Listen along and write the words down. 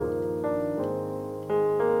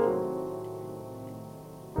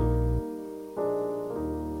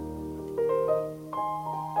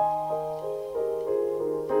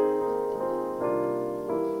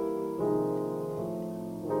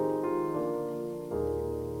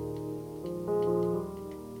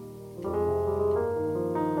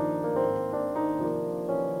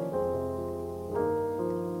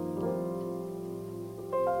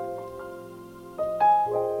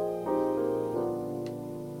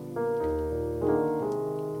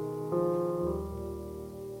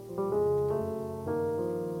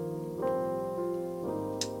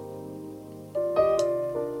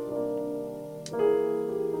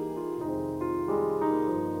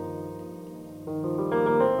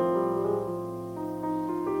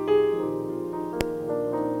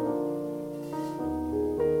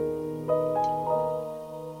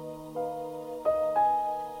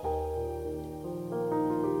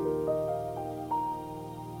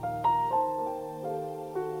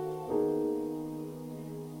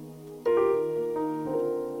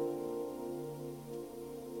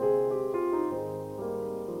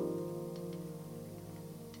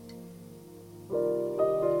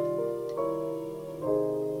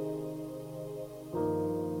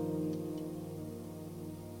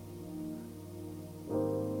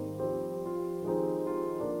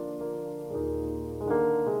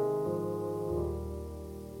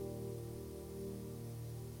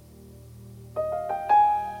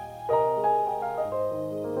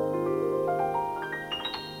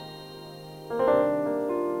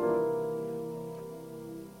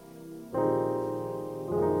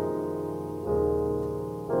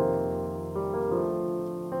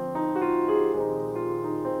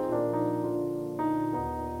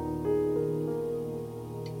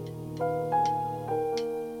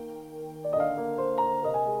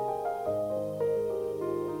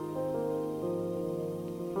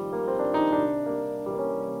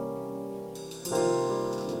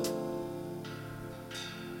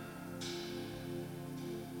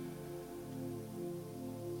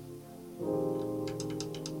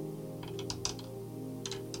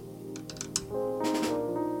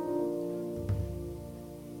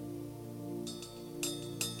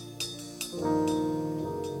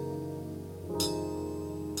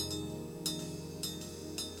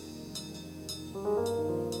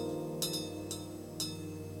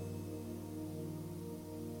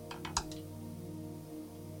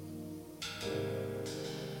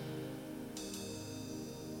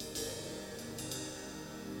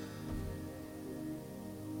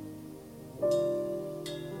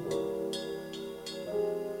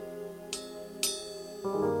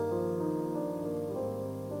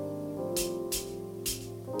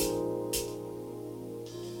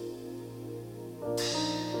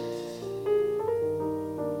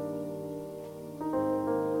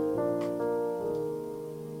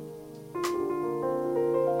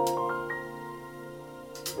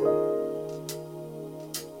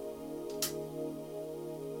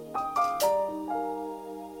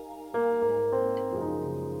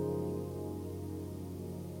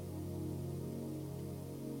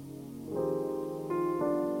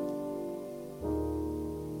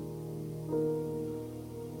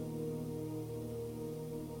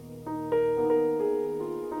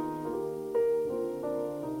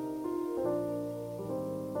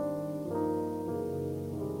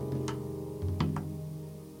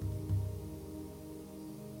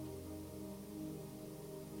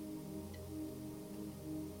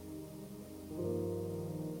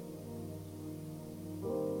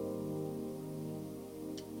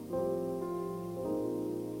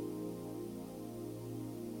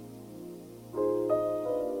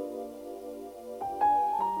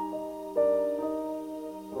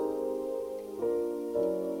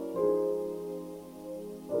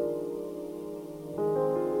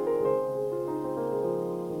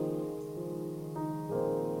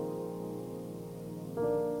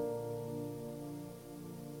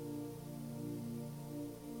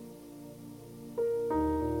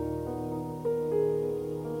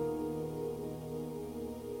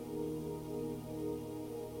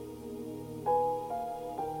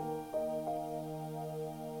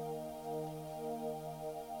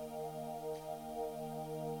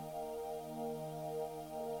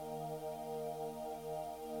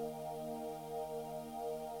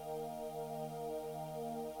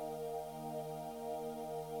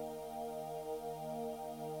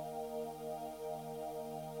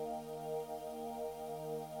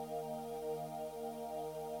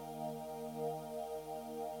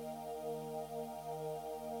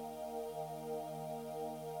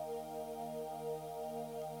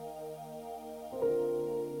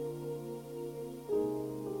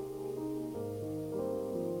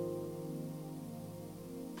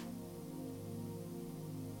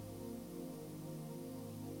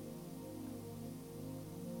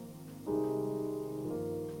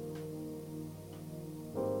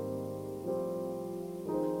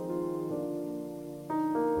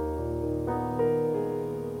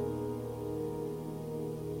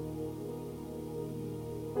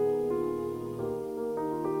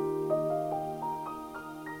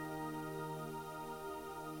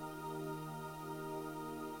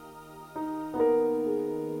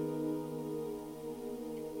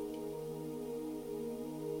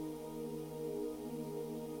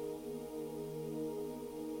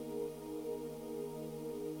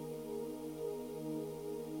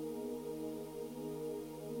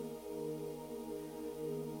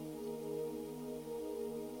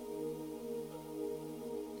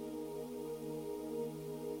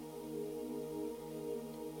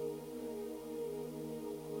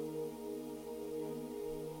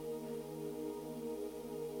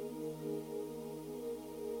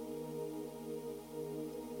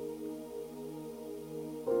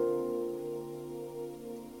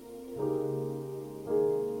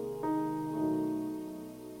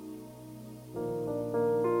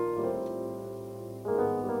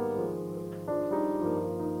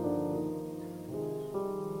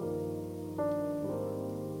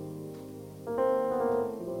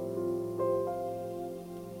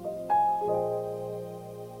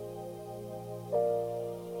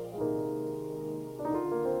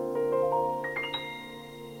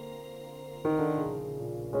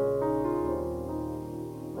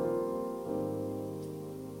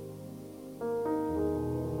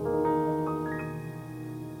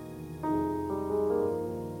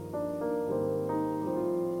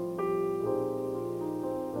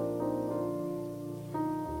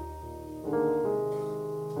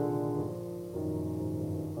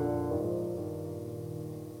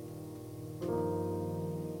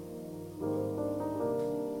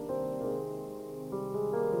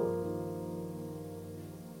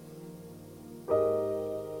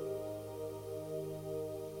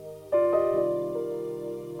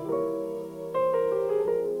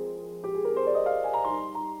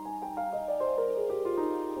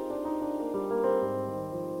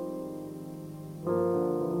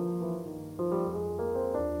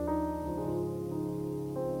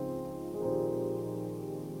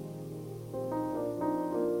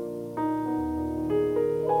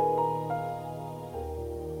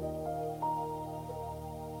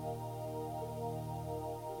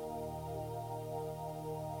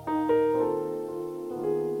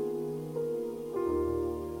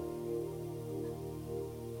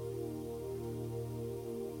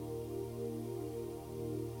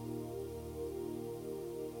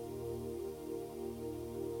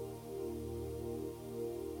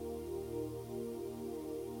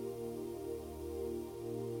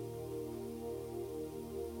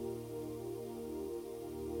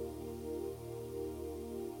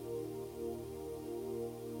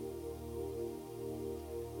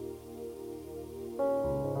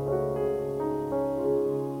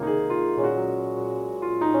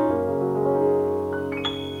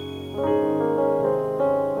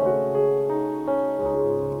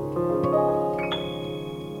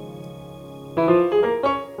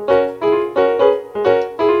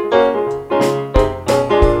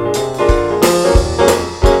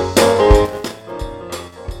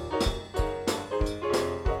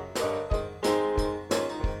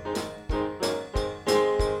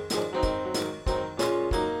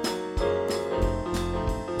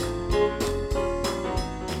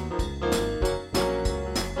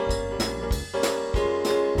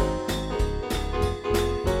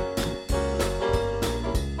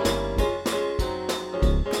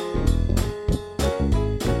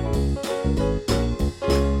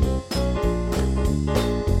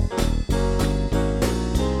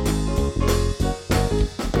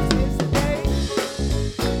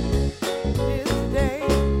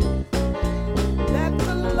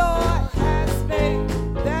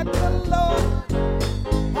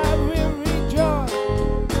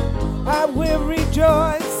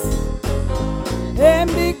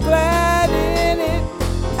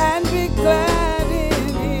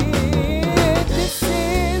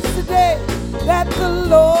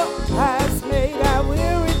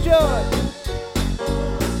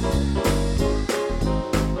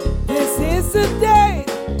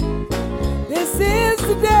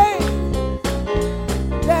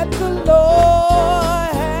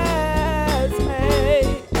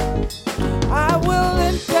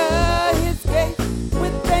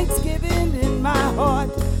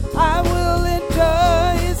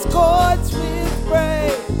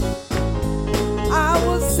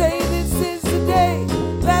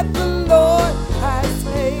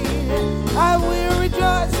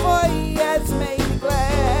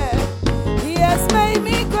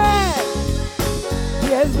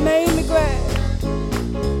made me glad.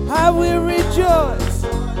 I will rejoice.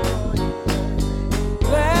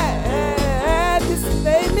 Glad, this has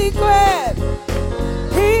made me glad.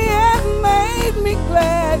 He has made me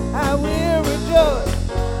glad. I will rejoice.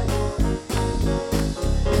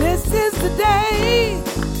 This is the day.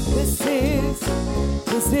 This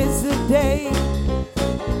is the day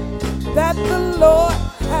that the Lord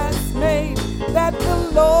has made. That the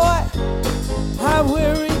Lord, I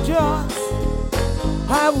will rejoice.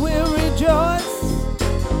 I will rejoice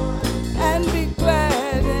and be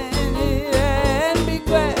glad in it and be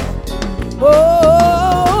glad.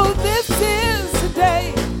 Oh, this is the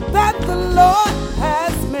day that the Lord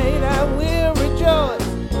has made. I will rejoice.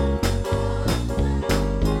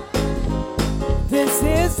 This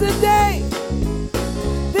is the day.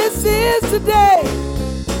 This is the day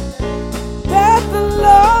that the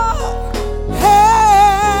Lord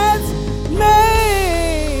has made.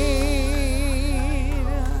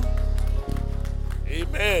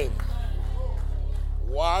 Amen.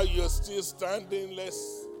 While you're still standing,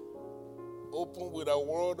 let's open with a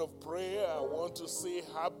word of prayer. I want to say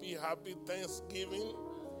happy Thanksgiving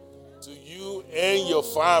to you and your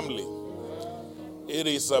family. It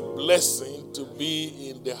is a blessing to be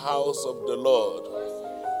in the house of the Lord.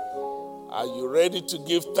 Are you ready to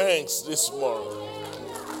give thanks this morning?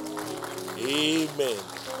 Amen.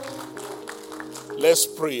 Let's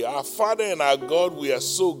pray. Our Father and our God, we are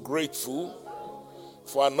so grateful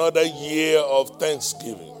for another year of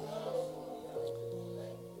Thanksgiving.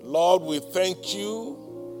 Lord, we thank you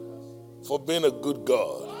for being a good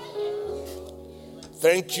God.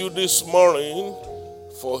 Thank you this morning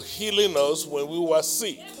for healing us when we were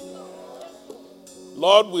sick.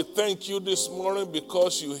 Lord, we thank you this morning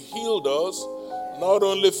because you healed us not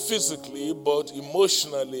only physically but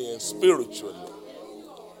emotionally and spiritually.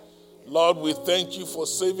 Lord, we thank you for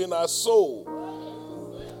saving our soul.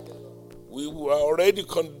 We were already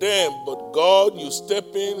condemned, but God, you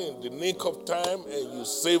step in the nick of time and you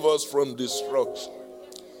save us from destruction.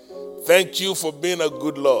 Thank you for being a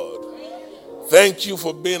good Lord. Thank you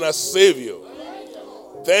for being a Savior.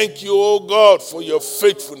 Thank you, oh God, for your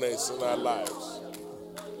faithfulness in our lives.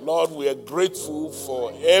 Lord, we are grateful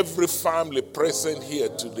for every family present here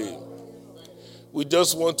today. We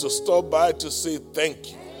just want to stop by to say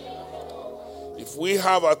thank you. If we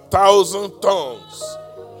have 1,000 tongues,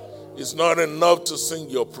 it's not enough to sing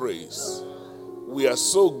your praise. We are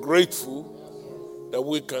so grateful that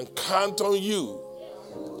we can count on you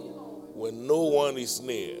when no one is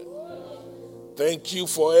near. Thank you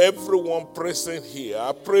for everyone present here.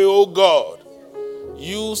 I pray, oh God,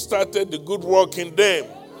 you started the good work in them,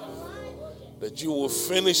 that you will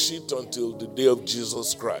finish it until the day of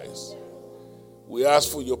Jesus Christ. We ask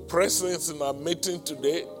for your presence in our meeting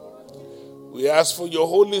today. We ask for your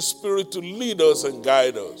Holy Spirit to lead us and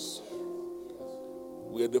guide us.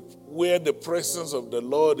 Where the presence of the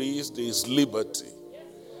Lord is, there is liberty.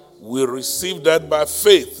 We receive that by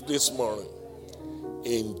faith this morning.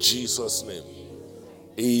 In Jesus' name,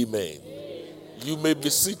 amen. You may be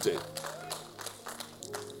seated.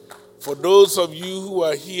 For those of you who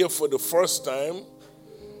are here for the first time,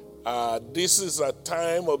 this is a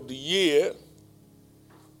time of the year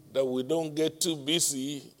that we don't get too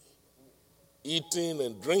busy eating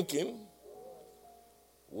and drinking.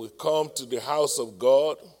 We come to the house of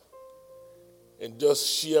God and just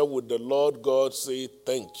share with the Lord God, say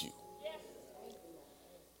thank you.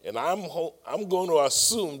 And I'm going to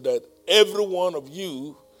assume that every one of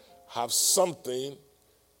you have something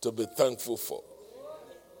to be thankful for.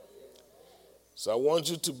 So I want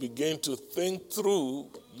you to begin to think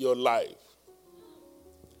through your life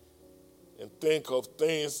and think of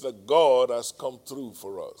things that God has come through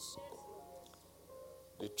for us.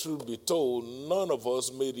 The truth be told, none of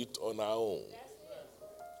us made it on our own.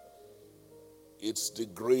 It's the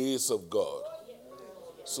grace of God.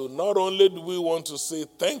 So not only do we want to say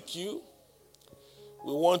thank you,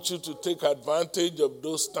 we want you to take advantage of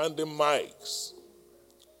those standing mics.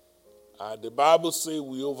 The Bible says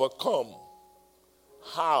we overcome.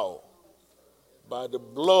 How? By the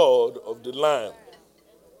blood of the Lamb.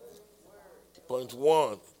 Point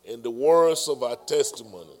one, in the words of our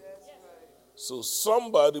testimony. So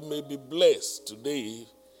somebody may be blessed today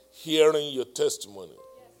hearing your testimony.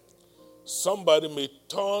 Somebody may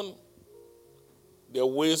turn their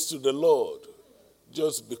ways to the Lord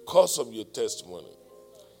just because of your testimony.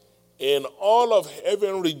 And all of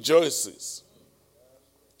heaven rejoices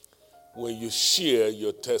when you share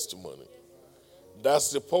your testimony.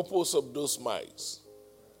 That's the purpose of those mics.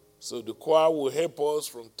 So the choir will help us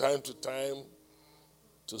from time to time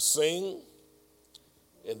to sing.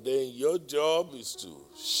 And then your job is to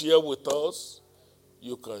share with us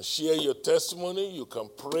You can share your testimony, you can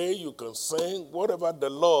pray, you can sing, whatever the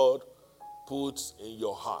Lord puts in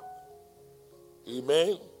your heart.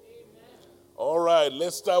 Amen? All right,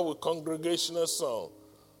 let's start with congregational song.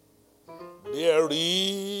 There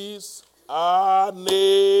is a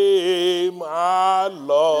name I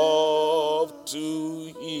love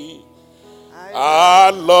to hear. I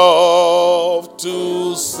love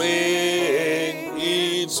to sing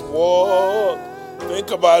its word. Think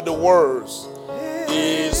about the words.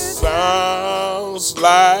 It sounds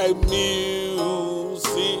like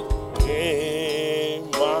music in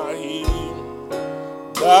my ear.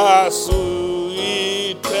 The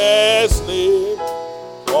sweetest name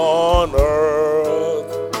on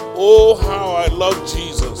earth. Oh, how I love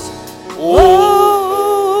Jesus.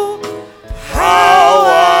 Oh, how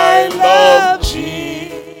I love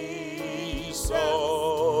Jesus.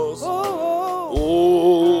 Oh,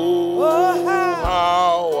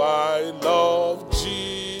 how I love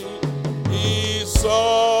Jesus.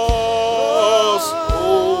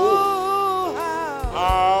 Oh,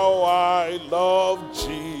 how I love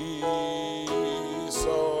Jesus.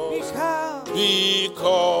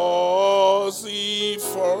 Because he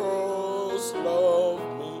first loved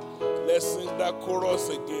me. Let's sing that chorus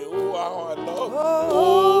again. Oh, how I love.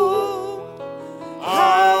 Oh,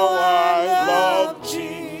 how I love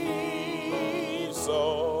Jesus.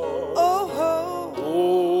 Oh,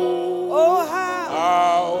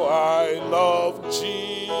 how I love Jesus.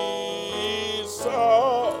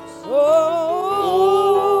 Oh,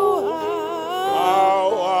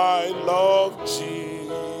 how I love Jesus.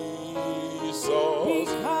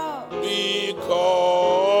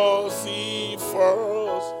 Because he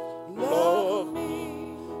first loved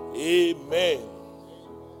me. Amen.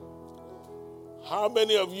 How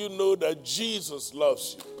many of you know that Jesus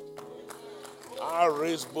loves you? I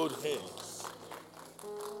raise both hands.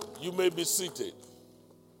 You may be seated.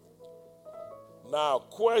 Now,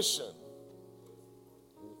 question.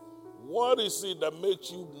 What is it that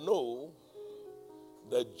makes you know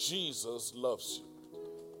that Jesus loves you?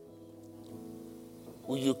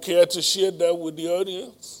 Will you care to share that with the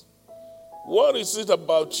audience? What is it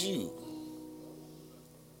about you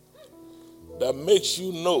that makes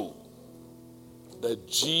you know that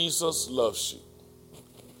Jesus loves you?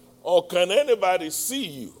 Or can anybody see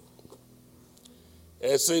you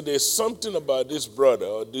and say there's something about this brother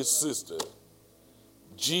or this sister?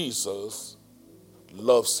 Jesus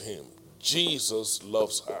loves him. Jesus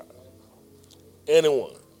loves her.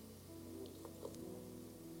 Anyone?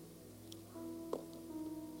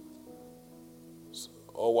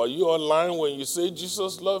 Or were you online when you say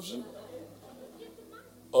Jesus loves you?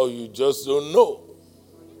 Or you just don't know?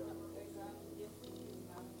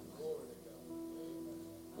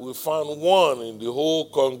 We found one in the whole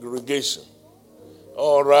congregation.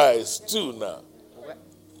 All right, it's two now.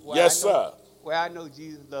 Yes, sir. Well, I know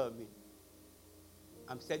Jesus loved me.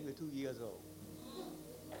 I'm 72 years old.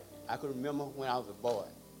 I can remember when I was a boy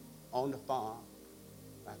on the farm.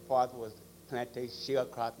 My father was plantation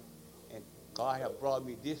sharecropping, and God had brought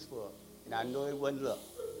me this far. And I know it wasn't luck.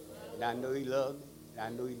 And I know he loved me, and I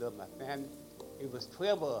know he loved my family. It was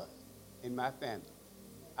 12 of us in my family.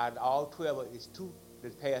 Out of all 12 of us, it's 2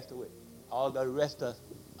 that passed away. All the rest of us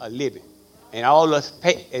are living. And all us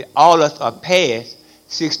are past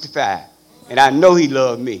 65. And I know he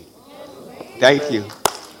loved me. Thank you.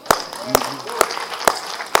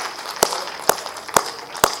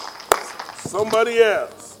 Somebody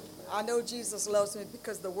else. I know Jesus loves me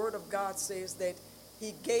because the word of God says that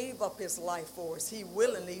he gave up his life for us. He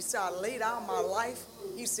willingly, he said, I laid down my life.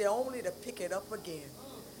 He said, only to pick it up again.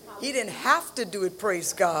 He didn't have to do it,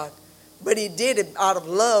 praise God. But he did it out of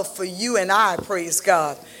love for you and I, praise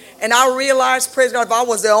God. And I realized, praise God, if I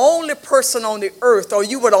was the only person on the earth, or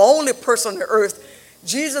you were the only person on the earth,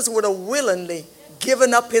 Jesus would have willingly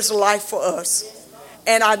given up his life for us.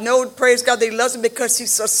 And I know, praise God, that he loves me because he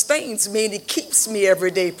sustains me and he keeps me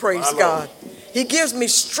every day, praise God. He gives me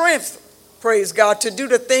strength, praise God, to do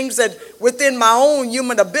the things that within my own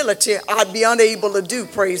human ability I'd be unable to do,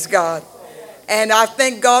 praise God. And I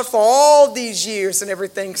thank God for all these years and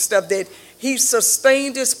everything stuff that he's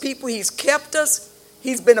sustained his people. He's kept us.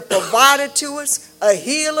 He's been a provider to us, a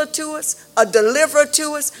healer to us, a deliverer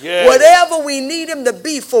to us. Yes. Whatever we need him to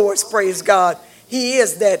be for us, praise God, he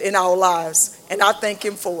is that in our lives. And I thank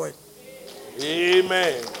him for it.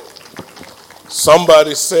 Amen.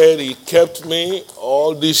 Somebody said he kept me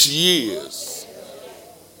all these years.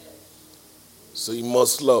 So he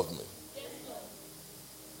must love me.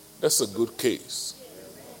 That's a good case.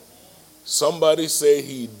 Somebody said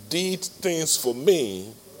he did things for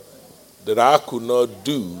me that I could not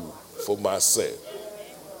do for myself.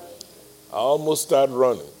 I almost started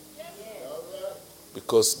running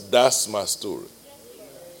because that's my story.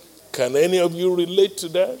 Can any of you relate to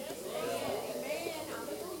that?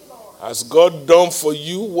 Has God done for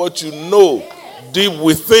you what you know deep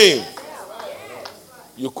within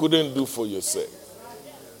you couldn't do for yourself?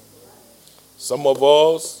 Some of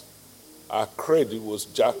us, our credit was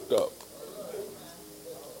jacked up.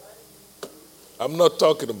 I'm not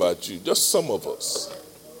talking about you, just some of us.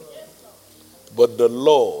 But the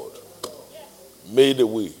Lord made a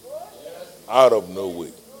way out of no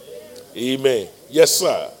way. Amen. Yes,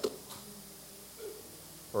 sir.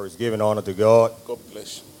 First, giving honor to God. God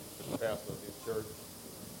bless you. The pastor of this church,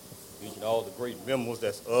 each and all the great members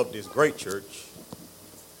that's of this great church.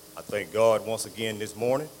 I thank God once again this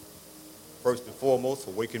morning, first and foremost,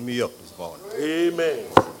 for waking me up this morning. Amen.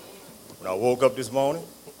 When I woke up this morning,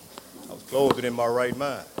 I was clothed in my right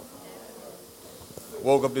mind.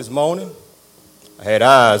 Woke up this morning, I had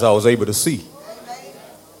eyes I was able to see.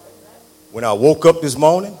 When I woke up this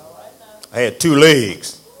morning, I had two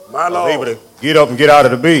legs. My I was Lord. able to get up and get out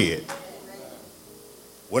of the bed.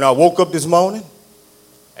 When I woke up this morning,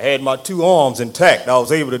 I had my two arms intact. I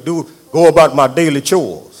was able to go about my daily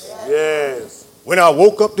chores. Yes. When I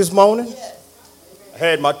woke up this morning, I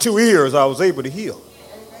had my two ears. I was able to hear.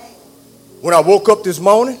 When I woke up this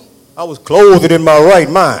morning, I was clothed in my right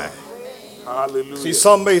mind. Hallelujah. See,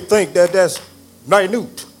 some may think that that's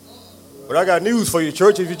minute. But I got news for you,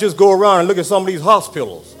 church. If you just go around and look at some of these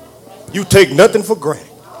hospitals, you take nothing for granted.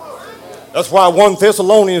 That's why 1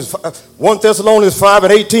 Thessalonians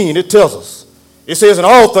 5:18, it tells us. It says, in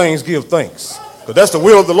all things give thanks. Because that's the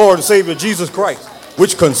will of the Lord and Savior Jesus Christ,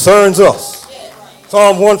 which concerns us.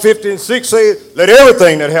 Psalm 150:6 says, let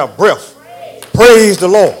everything that have breath praise the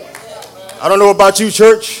Lord. I don't know about you,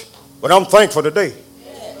 church, but I'm thankful today.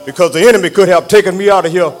 Because the enemy could have taken me out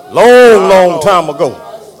of here long time ago.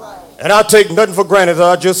 And I take nothing for granted, as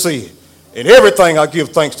I just said. In everything I give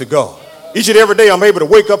thanks to God. Each and every day I'm able to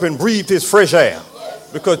wake up and breathe this fresh air.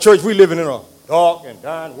 Because, church, we're living in a dark and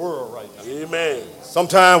dying world right now. Amen.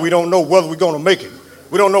 Sometimes we don't know whether we're going to make it.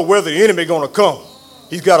 We don't know whether the enemy is going to come.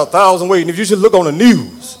 He's got 1,000 ways. And if you just look on the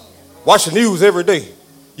news, watch the news every day,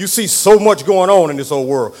 you see so much going on in this old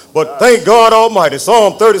world. But thank God Almighty,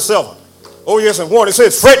 Psalm 37. Oh, yes, and 1, it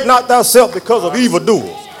says, fret not thyself because of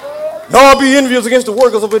evildoers, nor be envious against the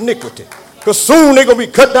workers of iniquity. Because soon they're going to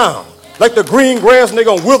be cut down like the green grass, and they're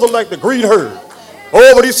going to wither like the green herb.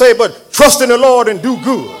 Oh, but he said, but trust in the Lord and do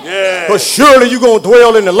good. Yeah. Because surely you're going to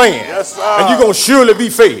dwell in the land. Yes, sir. And you're going to surely be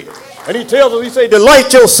fed. And he tells us, he said,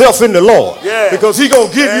 delight yourself in the Lord. Yeah. Because he's going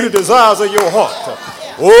to give you the desires of your heart.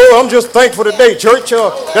 Oh, I'm just thankful today, church,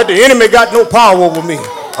 that the enemy got no power over me.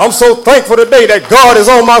 I'm so thankful today that God is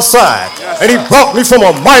on my side. Yes, and he brought me from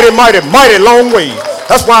a mighty, mighty, mighty long way.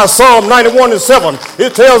 That's why Psalm 91:7,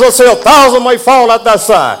 it tells us, 1,000 may fall at thy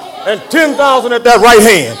side and 10,000 at that right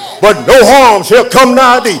hand, but no harm shall come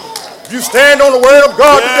nigh thee. If you stand on the word of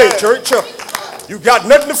God today, church, you got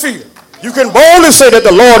nothing to fear. You can boldly say that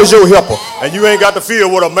the Lord is your helper, and you ain't got to fear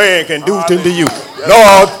what a man can do to you,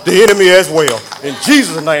 nor the enemy as well. In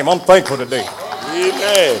Jesus' name, I'm thankful today.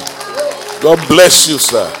 Amen. God bless you,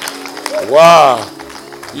 sir. Wow.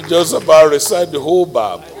 You just about recite the whole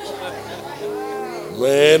Bible.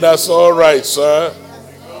 Man, that's all right, sir.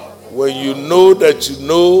 When you know that you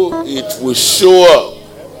know, it will show up.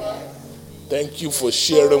 Thank you for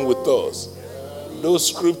sharing with us. Those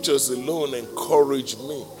scriptures alone encourage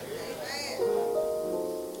me.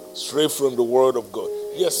 Straight from the word of God.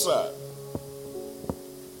 Yes, sir.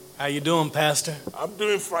 How you doing, Pastor? I'm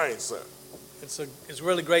doing fine, sir. It's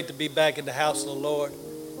really great to be back in the house of the Lord.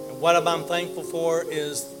 And what I'm thankful for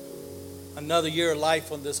is another year of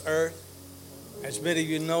life on this earth. As many of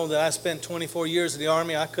you know that I spent 24 years in the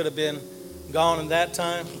Army. I could have been gone in that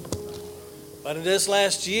time. But in this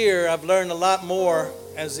last year, I've learned a lot more.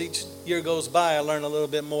 As each year goes by, I learn a little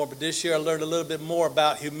bit more. But this year, I learned a little bit more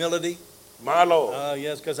about humility. My Lord.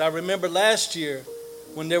 Yes, because I remember last year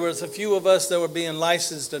when there was a few of us that were being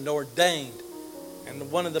licensed and ordained. And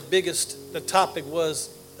one of the topic was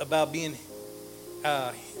about being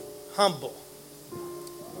humble.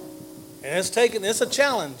 And it's a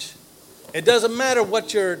challenge. It doesn't matter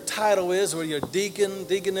what your title is, or your deacon,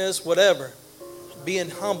 deaconess, whatever. Being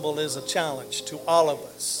humble is a challenge to all of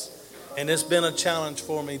us. And it's been a challenge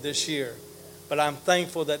for me this year. But I'm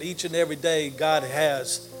thankful that each and every day God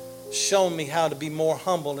has shown me how to be more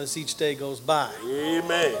humble as each day goes by.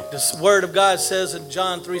 Amen. The word of God says in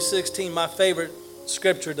John 3:16, my favorite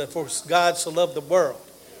scripture, that for God so loved the world.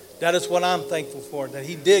 That is what I'm thankful for, that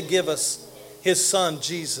he did give us his son,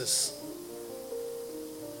 Jesus.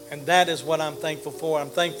 And that is what I'm thankful for. I'm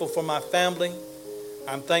thankful for my family.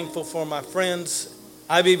 I'm thankful for my friends.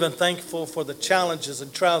 I'm even thankful for the challenges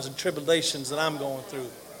and trials and tribulations that I'm going through,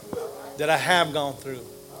 that I have gone through.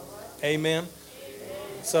 Amen.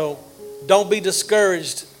 So don't be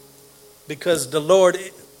discouraged, because the Lord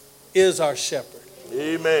is our shepherd.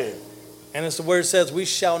 Amen. And as the word says, we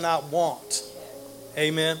shall not want.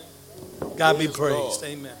 Amen. God be Praise praised. God.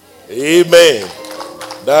 Amen. Amen.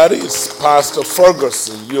 That is Pastor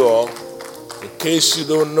Ferguson, you all. In case you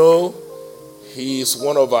don't know, he is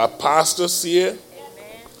one of our pastors here.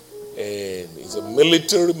 And he's a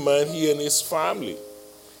military man, he and his family.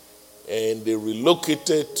 And they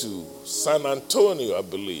relocated to San Antonio, I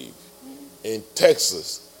believe, in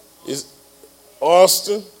Texas. Is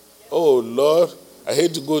Austin? Oh, Lord, I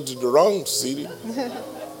hate to go to the wrong city.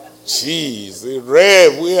 Jeez,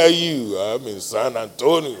 Rev, where are you? I'm in San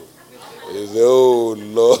Antonio. They say, oh,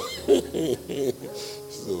 Lord.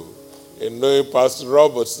 So, and knowing Pastor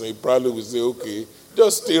Robertson, he probably would say, okay,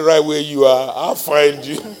 just stay right where you are. I'll find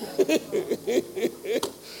you.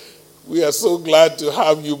 We are so glad to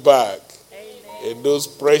have you back. Amen. And those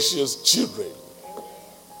precious children.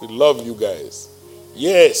 We love you guys.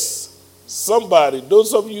 Yes, somebody,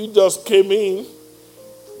 those of you who just came in,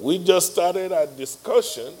 we just started our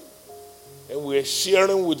discussion and we're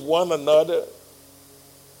sharing with one another.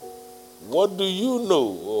 What do you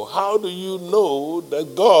know, or how do you know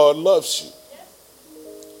that God loves you?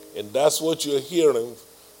 And that's what you're hearing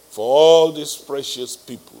for all these precious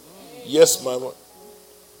people. Yes, Mama.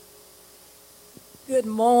 Good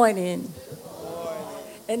morning.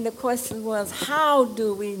 And the question was, how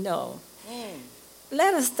do we know?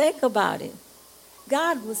 Let us think about it.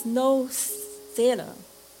 God was no sinner.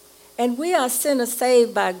 And we are sinners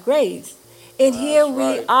saved by grace. And here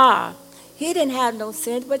we are. He didn't have no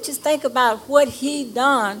sin, but just think about what he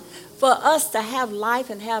done for us to have life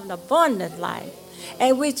and have an abundant life.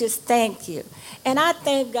 And we just thank you. And I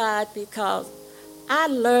thank God because I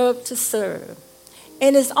love to serve.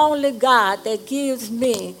 And it's only God that gives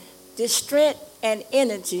me the strength and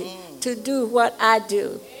energy to do what I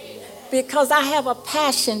do. Because I have a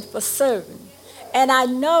passion for serving. And I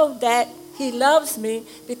know that he loves me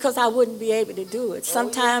because I wouldn't be able to do it.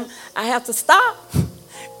 Sometimes I have to stop,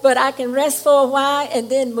 but I can rest for a while and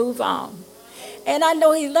then move on. And I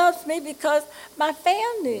know he loves me because my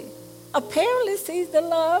family apparently sees the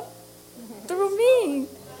love through me,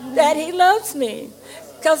 that he loves me.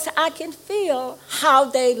 Because I can feel how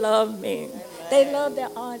they love me. They love their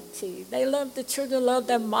auntie. They love the children, love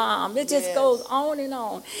their mom. It just goes on and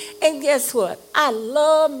on. And guess what? I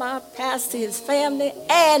love my pastor, his family,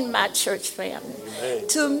 and my church family. Amen.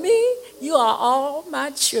 To me, you are all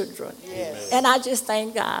my children. Yes. And I just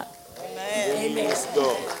thank God. Amen. Amen. Let's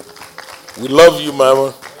go. We love you,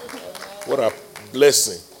 Mama. What a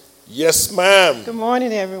blessing. Yes, ma'am. Good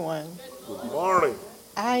morning, everyone. Good morning.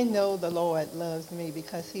 I know the Lord loves me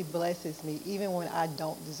because he blesses me even when I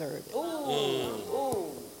don't deserve it.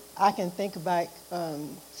 Ooh. I can think back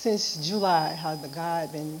since July how the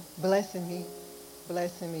God been blessing me.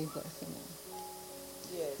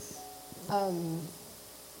 Yes.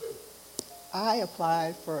 I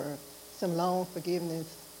applied for some loan forgiveness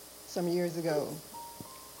some years ago,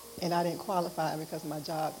 and I didn't qualify because my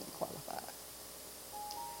job didn't qualify.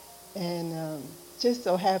 And just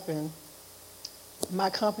so happened,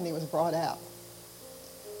 my company was brought out.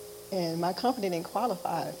 And my company didn't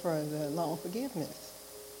qualify for the loan forgiveness.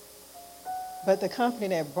 But the company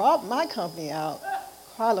that brought my company out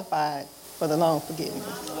qualified for the loan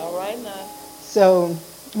forgiveness. All right now. So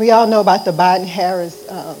we all know about the Biden-Harris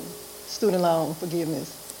student loan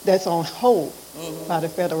forgiveness that's on hold by the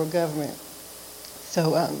federal government.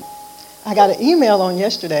 So I got an email on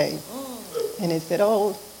yesterday, and it said,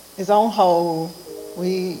 oh, it's on hold.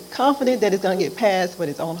 We confident that it's going to get passed, but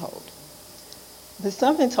it's on hold. But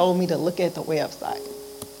something told me to look at the website.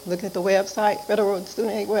 Look at the website, federal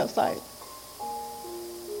student aid website.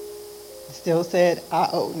 It still said I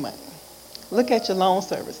owed money. Look at your loan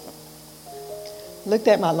servicer. Looked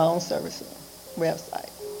at my loan servicer website.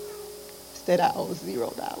 It said I owe $0.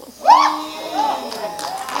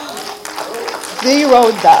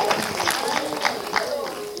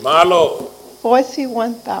 $0. My Lord.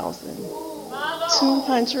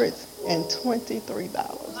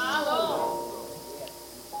 $41,223.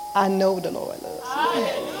 I know the Lord loves me.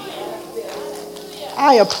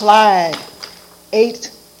 I applied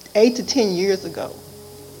 8 to 10 years ago,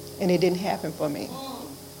 and it didn't happen for me.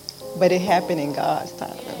 But it happened in God's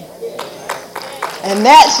time. And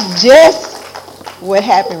that's just what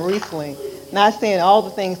happened recently. Not saying all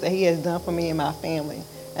the things that he has done for me and my family.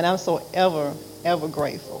 And I'm so ever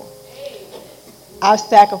grateful. I've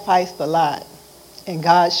sacrificed a lot, and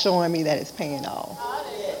God's showing me that it's paying off.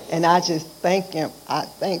 And I just thank him. I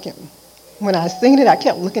thank him. When I seen it, I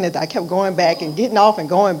kept looking at it. I kept going back and getting off and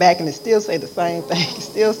going back, and it still say the same thing. It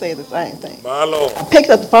still say the same thing. My Lord. I picked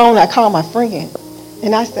up the phone. I called my friend,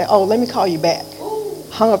 and I said, "Oh, let me call you back."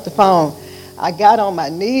 Hung up the phone. I got on my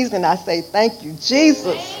knees and I say, "Thank you,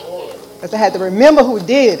 Jesus," because I had to remember who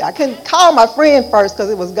did it. I couldn't call my friend first because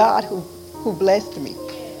it was God who blessed me,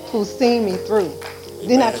 who seen me through.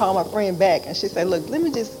 Then I called my friend back, and she said, "Look,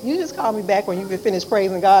 you just call me back when you finish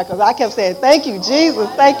praising God," because I kept saying, "Thank you, Jesus,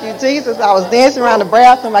 thank you, Jesus." I was dancing around the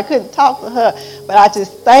bathroom. I couldn't talk to her, but I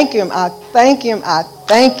just thank him. I thank him. I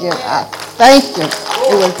thank him. I thank him.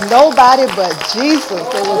 It was nobody but Jesus.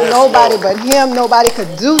 It was nobody but him. Nobody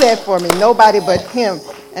could do that for me. Nobody but him.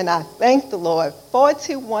 And I thank the Lord.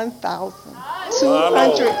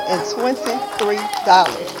 $41,223.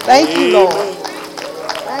 Thank you, Lord.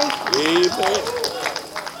 Thank you. Amen.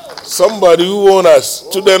 Somebody who owns a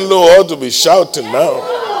student loan ought to be shouting now.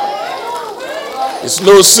 It's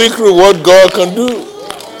no secret what God can do.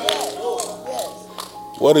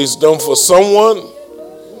 What He's done for someone,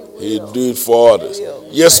 He'll do it for others.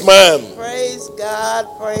 Yes, ma'am. Praise God,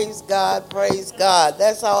 praise God, praise God.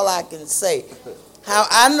 That's all I can say. How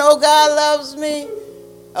I know God loves me?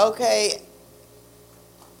 Okay,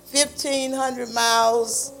 1,500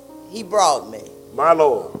 miles He brought me. My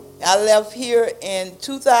Lord. I left here in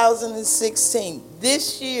 2016.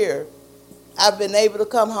 This year, I've been able to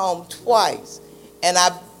come home twice. And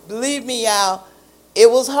believe me, y'all, it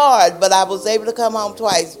was hard, but I was able to come home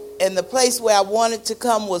twice. And the place where I wanted to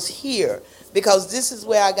come was here, because this is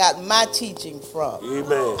where I got my teaching from.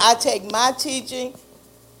 Amen. I take my teaching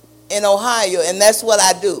in Ohio, and that's what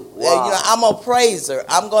I do. Wow. You know, I'm a praiser.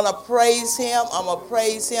 I'm going to praise him. I'm going to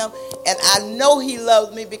praise him. And I know he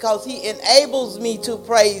loves me because he enables me to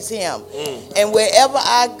praise him. And wherever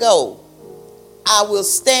I go, I will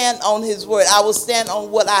stand on his word. I will stand on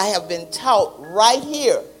what I have been taught right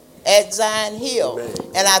here at Zion Hill. Amen.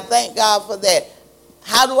 And I thank God for that.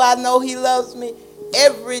 How do I know he loves me?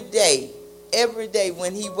 Every day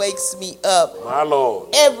when he wakes me up, my Lord,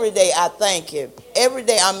 every day I thank him. Every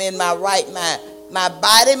day I'm in my right mind. My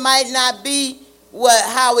body might not be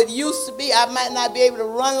how it used to be. I might not be able to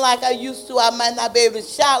run like I used to. I might not be able to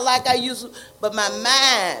shout like I used to. But my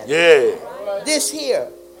mind, this here,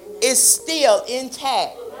 is still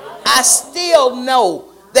intact. I still know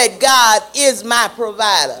that God is my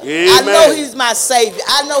provider. Amen. I know he's my savior.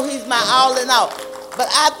 I know he's my all in all. But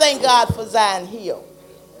I thank God for Zion Hill.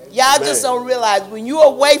 Y'all just don't realize when you're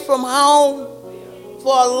away from home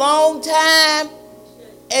for a long time,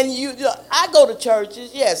 and I go to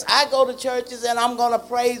churches. Yes, I go to churches, and I'm going to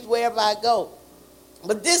praise wherever I go.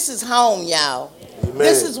 But this is home, y'all. Amen.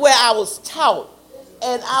 This is where I was taught,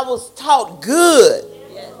 and I was taught good.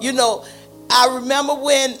 You know, I remember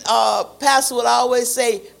when Pastor would always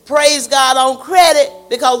say, praise God on credit,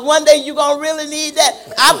 because one day you're going to really need that.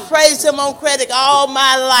 I praised him on credit all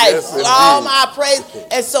my life, all my praise.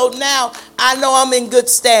 And so now I know I'm in good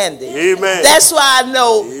standing. Amen. That's why I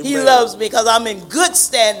know he loves me, because I'm in good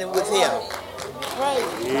standing with him.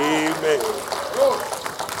 Amen.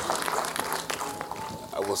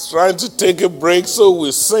 I was trying to take a break so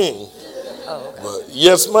we sing. But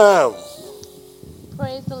yes, ma'am.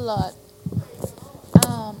 Praise the Lord.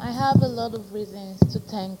 I have a lot of reasons to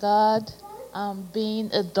thank God. Being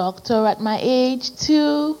a doctor at my age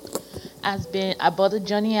too about the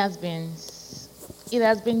journey has been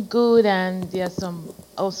good, and there's some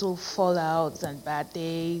also fallouts and bad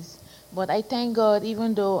days. But I thank God,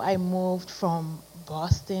 even though I moved from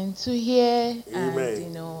Boston to here, and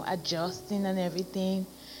adjusting and everything,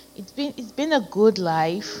 it's been a good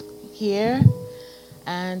life here.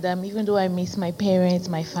 And even though I miss my parents,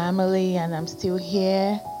 my family, and I'm still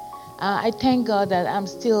here, I thank God that I'm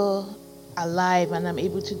still alive and I'm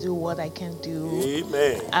able to do what I can do.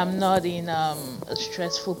 Amen. I'm not in a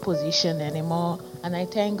stressful position anymore. And I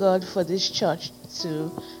thank God for this church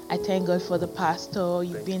too. I thank God for the pastor.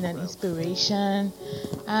 You've been an inspiration.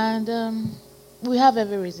 And we have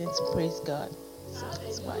every reason to praise God. So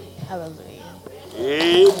that's why. Hallelujah.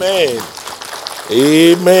 Amen.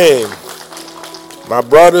 Amen. My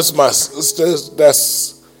brothers, my sisters,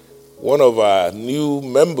 that's one of our new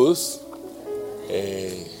members.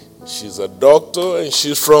 And she's a doctor, and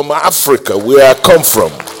she's from Africa, where I come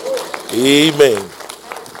from. Amen.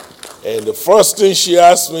 And the first thing she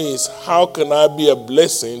asked me is, how can I be a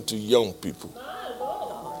blessing to young people?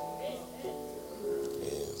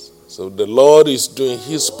 Yes. So the Lord is doing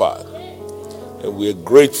his part, and we're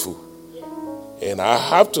grateful. And I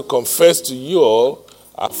have to confess to you all,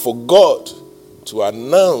 I forgot to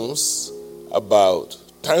announce about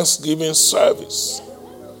Thanksgiving service.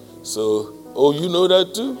 So Oh, you know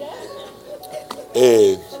that too?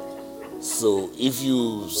 And so if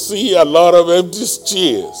you see a lot of empty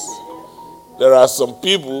chairs, there are some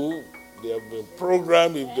people, they have been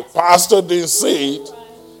programmed, if the pastor didn't say it,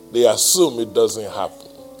 they assume it doesn't happen.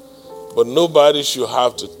 But nobody should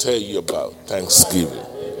have to tell you about Thanksgiving.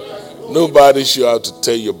 Nobody should have to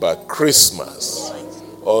tell you about Christmas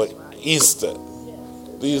or Easter.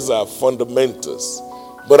 These are fundamentals.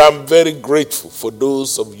 But I'm very grateful for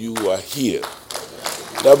those of you who are here.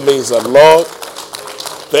 That means a lot.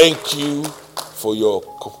 Thank you for your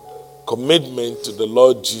commitment to the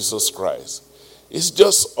Lord Jesus Christ. It's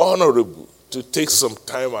just honorable to take some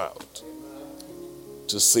time out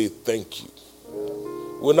to say thank you.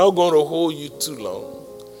 We're not going to hold you too long.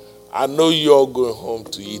 I know you're going home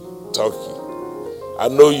to eat turkey. I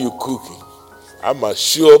know you're cooking. I must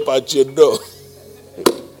show up at your door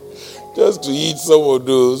just to eat some of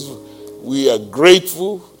those. We are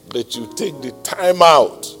grateful that you take the time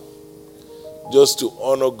out just to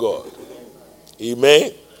honor God.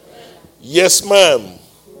 Amen. Yes, ma'am.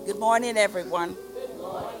 Good morning, everyone.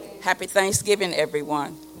 Happy Thanksgiving,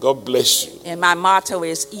 everyone. God bless you. And my motto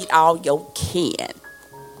is eat all you can.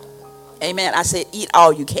 Amen. I said eat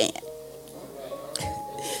all you can.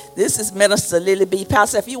 This is Minister Lily B.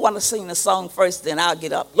 Pastor, if you want to sing the song first, then I'll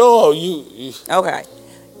get up. No, you. Okay.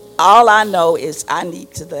 All I know is I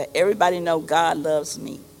need to let everybody know God loves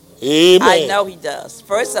me. Amen. I know he does.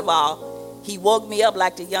 First of all, he woke me up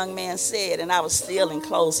like the young man said, and I was still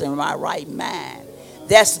enclosed in my right mind.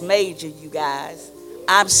 That's major, you guys.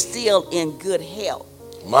 I'm still in good health.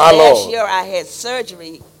 My Last Lord. year I had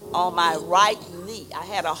surgery on my right knee. I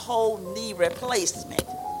had a whole knee replacement.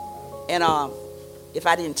 And if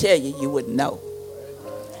I didn't tell you, you wouldn't know.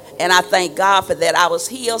 And I thank God for that. I was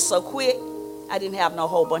healed so quick. I didn't have no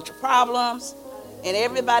whole bunch of problems. And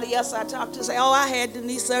everybody else I talked to say, oh, I had the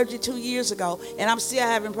knee surgery 2 years ago, and I'm still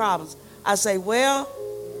having problems. I say, well,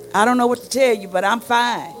 I don't know what to tell you, but I'm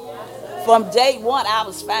fine. From day one, I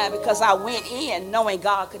was fine because I went in knowing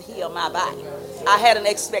God could heal my body. I had an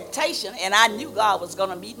expectation, and I knew God was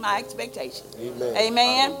going to meet my expectation. Amen.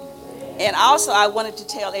 Amen. And also, I wanted to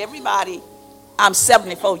tell everybody I'm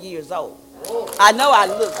 74 years old. I know I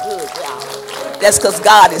look good, y'all. That's because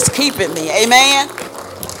God is keeping me. Amen.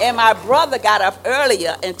 And my brother got up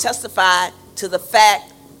earlier and testified to the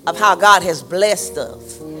fact of how God has blessed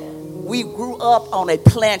us. We grew up on a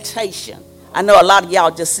plantation. I know a lot of y'all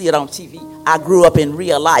just see it on TV. I grew up in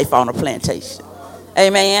real life on a plantation.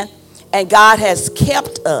 Amen. And God has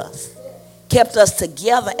kept us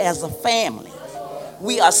together as a family.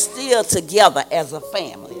 We are still together as a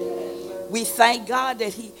family. We thank God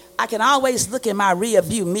that I can always look in my rear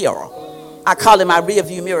view mirror. I call it my rear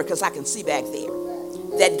view mirror because I can see back there.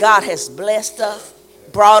 That God has blessed us,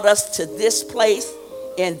 brought us to this place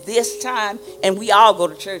in this time, and we all go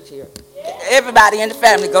to church here. Everybody in the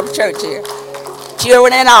family go to church here.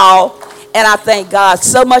 Children and all. And I thank God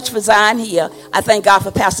so much for Zion here. I thank God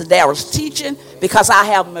for Pastor Dara's teaching because I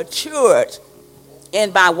have matured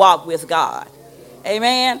in my walk with God.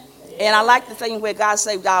 Amen. And I like the thing where God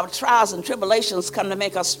said our trials and tribulations come to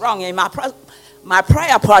make us strong. And my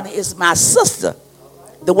prayer partner is my sister,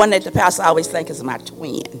 the one that the pastor always thinks is my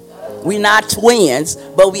twin. We're not twins,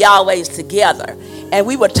 but we always together. And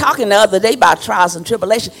we were talking the other day about trials and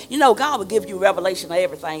tribulations. You know, God will give you revelation of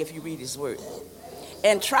everything if you read his word.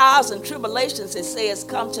 And trials and tribulations, it says,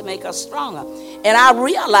 come to make us stronger. And I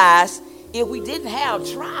realized if we didn't have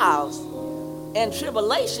trials and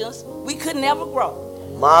tribulations, we could never grow.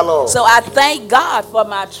 My Lord. So I thank God for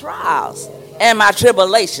my trials and my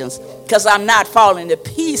tribulations because I'm not falling to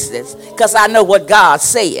pieces because I know what God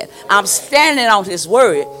said. I'm standing on his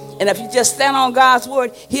word. And if you just stand on God's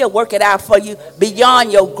word, he'll work it out for you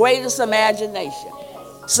beyond your greatest imagination.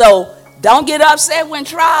 So don't get upset when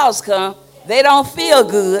trials come. They don't feel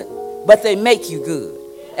good, but they make you good.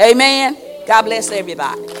 Amen. God bless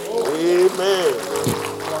everybody. Amen.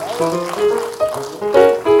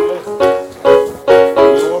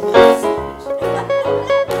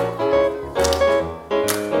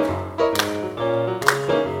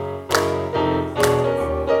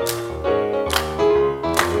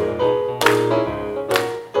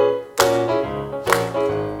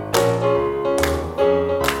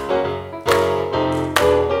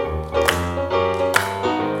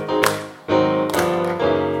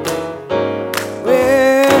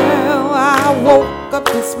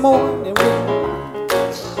 This morning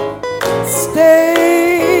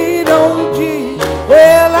stayed on Jesus.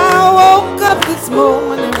 Well, I woke up this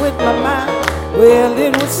morning with my mind. Well,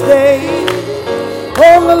 it was stayed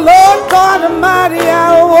on the Lord God Almighty.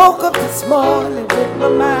 I woke up this morning with my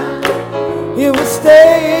mind. It was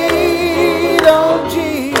stayed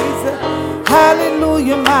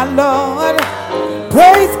Hallelujah, my Lord.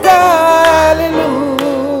 Praise God. Hallelujah.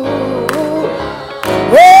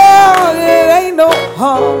 Well, it ain't no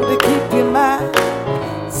harm to keep your mind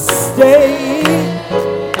stayed.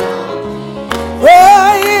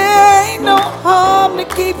 Well, it ain't no harm to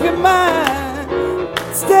keep your mind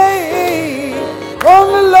stayed.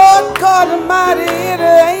 On the Lord God Almighty, it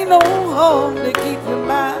ain't no harm to keep your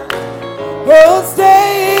mind. Oh,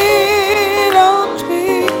 stay on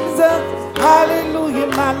Jesus. Hallelujah,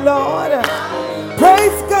 my Lord.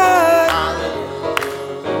 Praise God.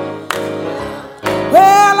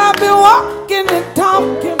 Well, I've been walking and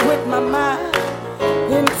talking with my mind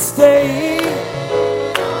instead.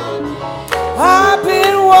 I've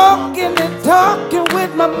been walking and talking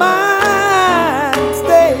with my mind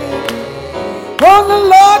instead. Oh, the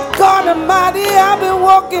Lord God Almighty, I've been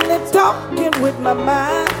walking and talking with my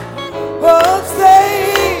mind. Oh,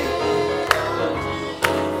 say,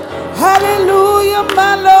 hallelujah,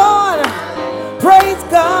 my Lord. Praise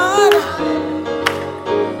God.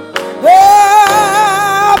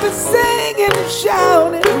 Oh, I've been singing and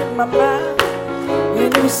shouting with my mind in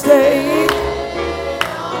the state.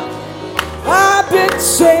 I've been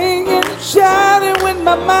singing and shouting with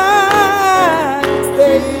my mind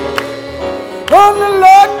state. On the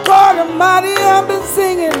Lord God Almighty, I've been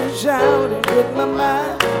singing and shouting with my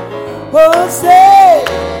mind. Oh, say,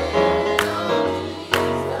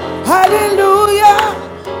 hallelujah,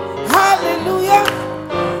 hallelujah,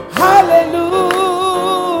 hallelujah.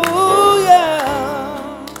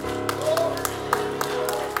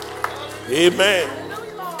 Amen.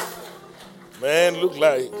 Man, look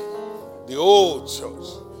like the old church.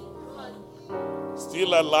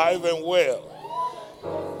 Still alive and well.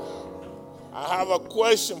 I have a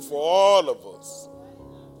question for all of us.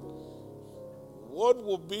 What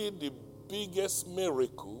would be the biggest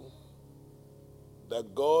miracle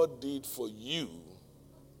that God did for you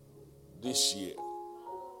this year?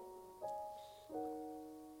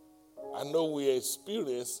 I know we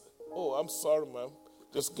experienced, oh, I'm sorry, ma'am.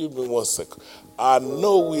 Just give me 1 second. I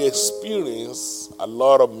know we experienced a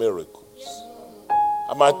lot of miracles.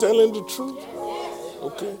 Am I telling the truth?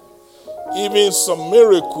 Okay. Even some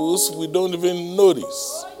miracles we don't even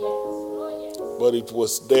notice. But it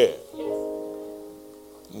was there.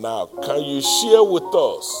 Now, can you share with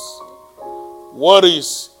us what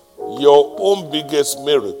is your own biggest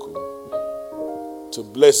miracle to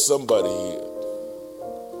bless somebody here?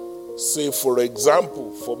 Say, for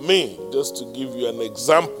example, for me, just to give you an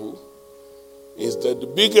example, is that the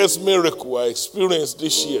biggest miracle I experienced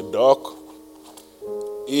this year, Doc,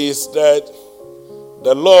 is that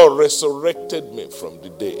the Lord resurrected me from the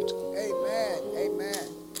dead. Amen, amen.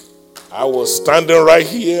 I was standing right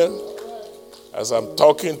here as I'm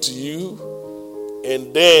talking to you,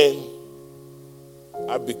 and then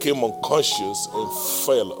I became unconscious and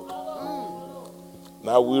fell up.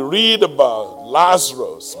 Now we read about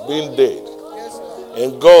Lazarus being dead,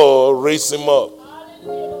 and God raised him up.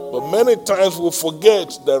 But many times we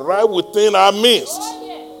forget that right within our midst,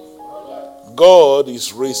 God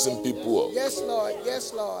is raising people up. Yes, Lord.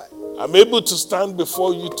 Yes, Lord. I'm able to stand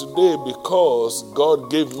before you today because God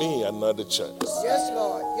gave me another chance. Yes,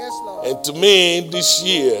 Lord. Yes, Lord. And to me, this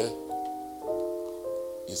year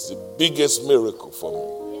is the biggest miracle for me.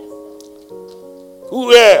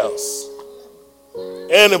 Who else?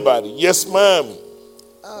 Anybody? Yes, ma'am.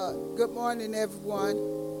 Good morning, everyone.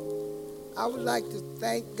 I would like to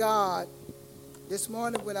thank God. This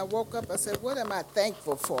morning when I woke up, I said, what am I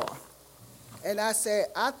thankful for? And I said,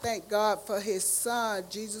 I thank God for his son,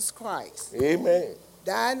 Jesus Christ. Amen.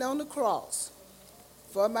 Dying on the cross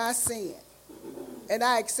for my sin. And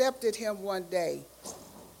I accepted him one day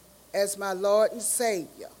as my Lord and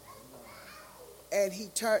Savior. And he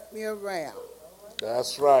turned me around.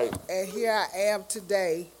 That's right. And here I am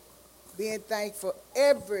today, being thankful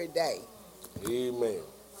every day. Amen.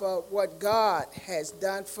 For what God has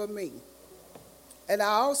done for me. And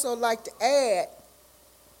I also like to add,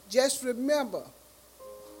 just remember,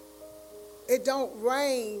 it don't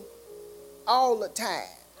rain all the time.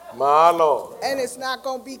 My Lord. And it's not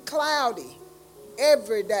going to be cloudy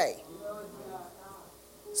every day.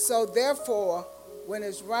 So therefore, when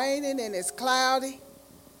it's raining and it's cloudy,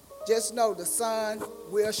 just know the sun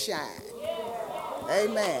will shine.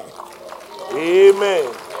 Amen.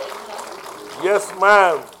 Amen. Yes,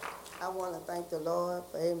 ma'am. I want to thank the Lord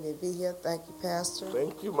for able to be here. Thank you, Pastor.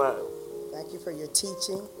 Thank you, ma'am. Thank you for your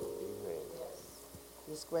teaching. Amen.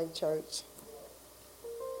 This great church.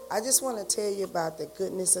 I just want to tell you about the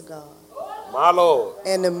goodness of God. My Lord.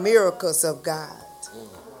 And the miracles of God.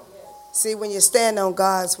 See, when you stand on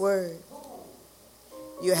God's word,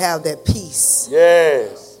 you have that peace.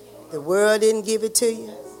 Yes. The world didn't give it to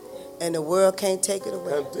you, and the world can't take it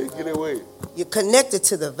away. Can't take it away. You're connected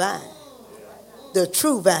to the vine, the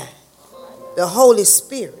true vine, the Holy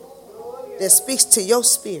Spirit that speaks to your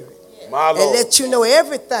spirit My and Lord. let you know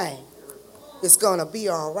everything is going to be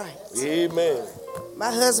all right. Amen.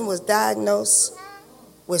 My husband was diagnosed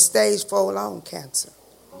with stage 4 lung cancer.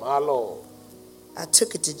 My Lord. I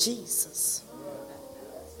took it to Jesus.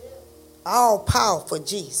 All powerful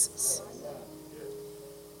Jesus.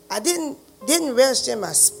 I didn't register in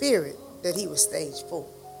my spirit that he was stage 4.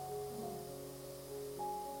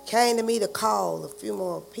 Came to me to call a few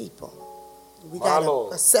more people. We got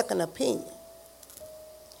a second opinion.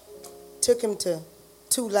 Took him to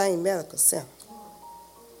Tulane Medical Center.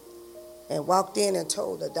 And walked in and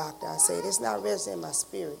told the doctor, I said, it's not registered in my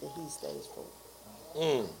spirit that he's stage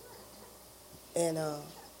 4. And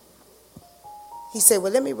he said,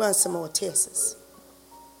 well, let me run some more tests.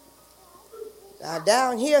 Now,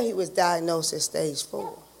 down here, he was diagnosed at stage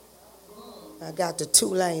 4. I got to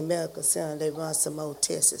Tulane Medical Center. They run some more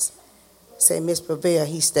tests. Say, Miss Prevail,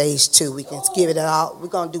 he's stage 2. We can give it all. We're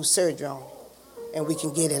going to do surgery on him, and we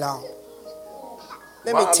can get it all.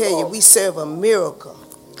 Let me tell you, we serve a miracle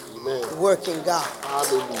working God.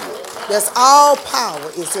 Hallelujah. That's all power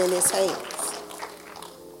is in his hands.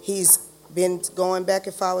 He's been going back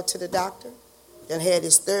and forward to the doctor, then had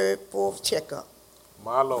his 3rd, 4th checkup.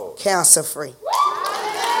 My Lord. Cancer free.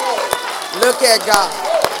 Look at God.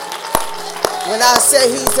 When I say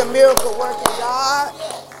he's a miracle working God,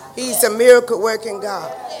 he's a miracle working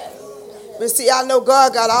God. But see, I know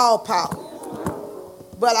God got all power.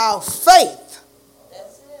 But our faith,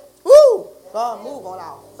 woo, God move on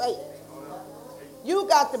our faith. You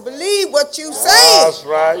got to believe what you say. That's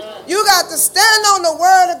right. You got to stand on the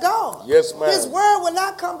word of God. Yes, ma'am. His word will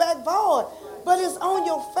not come back void, but it's on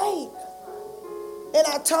your faith. And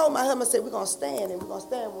I told my husband, I said, we're going to stand, and we're going to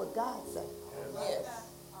stand with God said. Yes.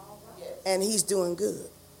 And he's doing good.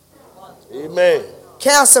 Amen.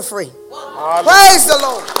 Cancer free. Hallelujah. Praise the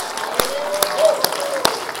Lord.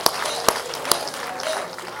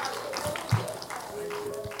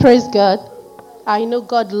 Praise God. I know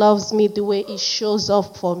God loves me the way he shows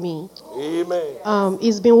up for me. Amen.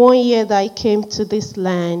 It's been 1 year that I came to this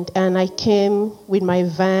land, and I came with my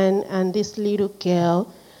van and this little girl.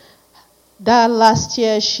 That last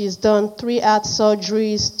year, she's done 3 heart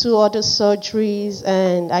surgeries, 2 other surgeries,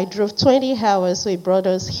 and I drove 20 hours, so he brought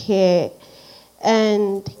us here.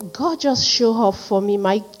 And God just showed up for me.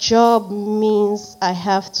 My job means I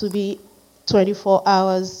have to be 24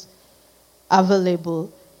 hours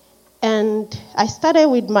available. And I started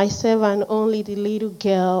with myself and only the little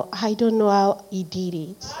girl. I don't know how he did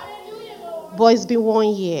it. But it's been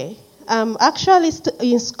 1 year. I'm actually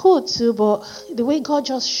in school too, but the way God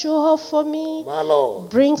just showed up for me, my Lord,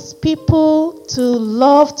 brings people to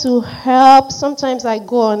love, to help. Sometimes I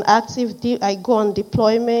go on I go on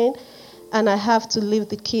deployment, and I have to leave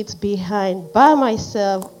the kids behind by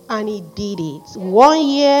myself, and he did it. 1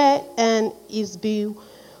 year, and it's been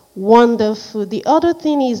wonderful. The other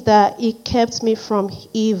thing is that it kept me from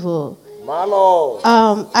evil. My Lord.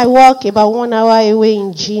 I walk about 1 hour away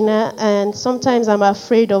in Gina, and sometimes I'm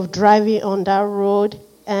afraid of driving on that road,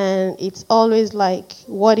 and it's always like,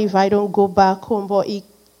 what if I don't go back home? But it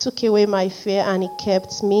took away my fear, and it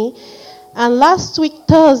kept me. And last week,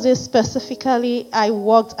 Thursday specifically, I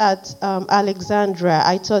walked at Alexandria.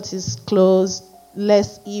 I thought it's closed,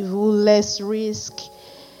 less evil, less risk.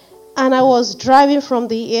 And I was driving from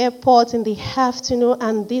the airport in the afternoon,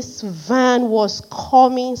 and this van was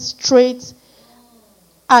coming straight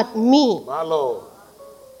at me. My Lord.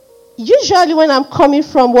 Usually when I'm coming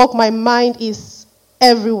from work, my mind is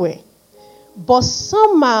everywhere. But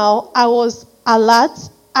somehow I was alert,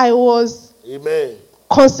 I was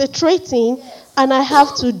concentrating, and I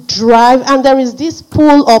have to drive, and there is this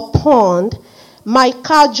pool or pond. My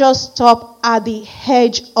car just stopped at the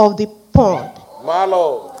edge of the pond. My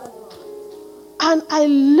Lord. And I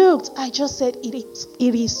looked, I just said, it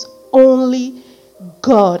is only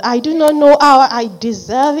God. I do not know how I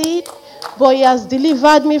deserve it, but he has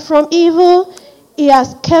delivered me from evil. He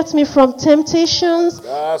has kept me from temptations.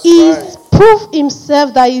 He's proved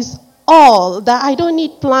himself that is all, that I don't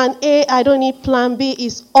need plan A, I don't need plan B,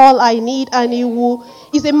 is all I need, and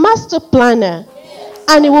he's a master planner,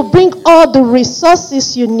 and he will bring all the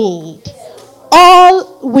resources you need.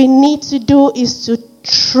 All we need to do is to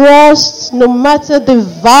trust, no matter the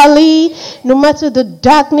valley, no matter the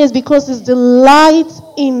darkness, because it's the light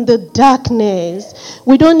in the darkness.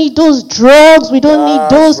 We don't need those drugs, we don't need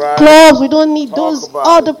those clubs, we don't need those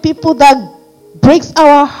other people that breaks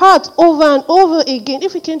our heart over and over again.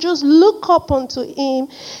 If we can just look up unto him.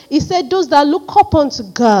 He said those that look up unto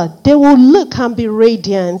God, they will look and be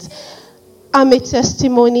radiant. I'm a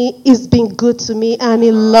testimony. He's been good to me and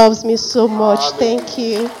he loves me so much. Thank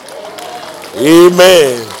you.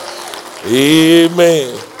 Amen.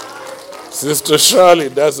 Amen. Sister Shirley,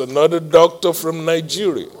 that's another doctor from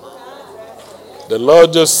Nigeria. The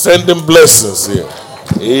Lord just send him blessings here.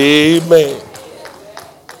 Amen.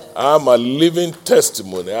 I'm a living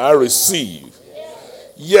testimony. I receive.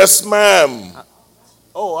 Yes, ma'am.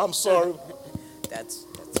 Oh, I'm sorry. That's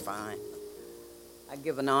fine. I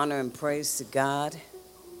give an honor and praise to God,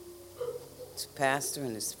 to Pastor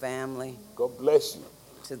and his family. God bless you.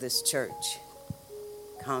 To this church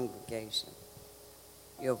congregation.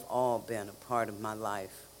 You have all been a part of my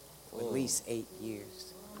life for at least 8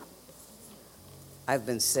 years. I've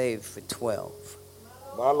been saved for 12.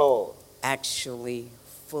 My Lord. Actually,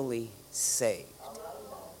 fully saved.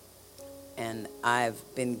 And I've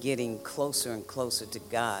been getting closer and closer to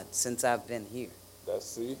God since I've been here.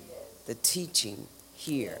 That's it. The teaching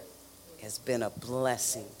here has been a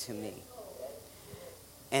blessing to me.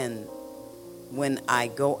 And when I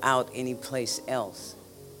go out anyplace else,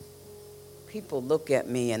 people look at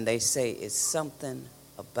me and they say, it's something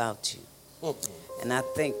about you. And I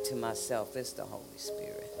think to myself, it's the Holy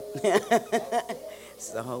Spirit. It's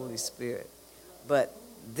the Holy Spirit. But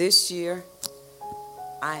this year,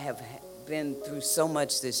 I have been through so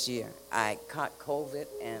much this year. I caught COVID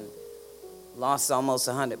and lost almost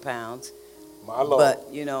 100 pounds. My Lord. But,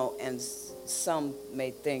 you know, and some may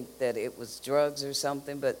think that it was drugs or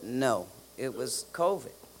something, but no, it was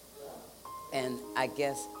COVID. And I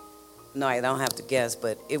guess, no, I don't have to guess,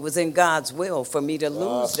 but it was in God's will for me to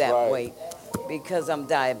lose that weight because I'm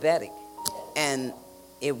diabetic. And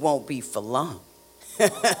it won't be for long.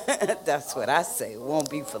 That's what I say. It won't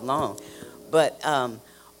be for long. But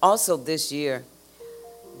also this year,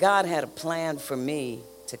 God had a plan for me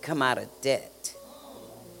to come out of debt.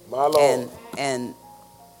 My Lord. And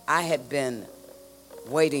I had been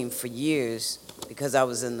waiting for years because I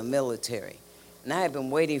was in the military. And I had been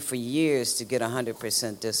waiting for years to get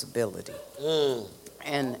 100% disability.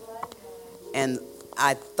 And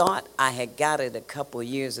I thought I had got it a couple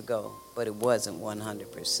years ago, but it wasn't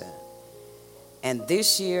 100%. And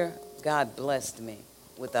this year, God blessed me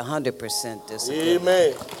with 100% disability.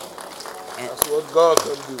 Amen. And that's what God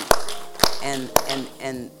can do. And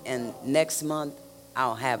next month,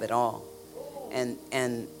 I'll have it all. And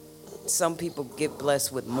some people get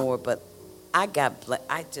blessed with more, but I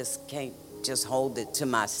just can't just hold it to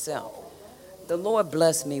myself. The Lord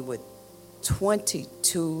blessed me with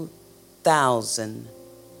 $22,000.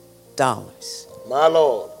 My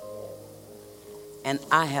Lord. And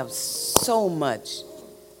I have so much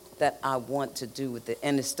that I want to do with it.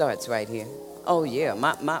 And it starts right here. Oh, yeah,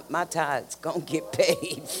 my tithes going to get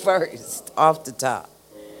paid first off the top.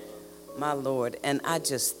 My Lord. And I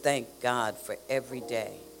just thank God for every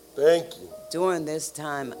day. Thank you. During this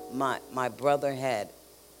time, my brother had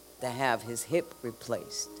to have his hip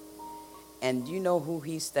replaced. And you know who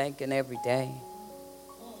he's thanking every day?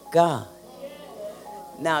 God.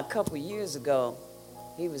 Now, a couple years ago,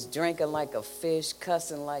 he was drinking like a fish,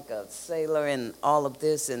 cussing like a sailor, and all of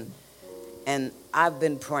this. And I've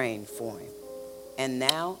been praying for him. And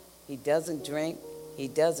now he doesn't drink. He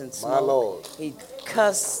doesn't smoke. My Lord. He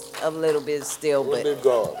cussed a little bit still, but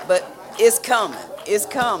it's coming. It's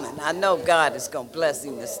coming. I know God is going to bless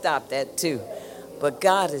him to stop that too. But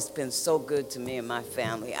God has been so good to me and my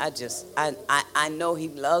family. I know he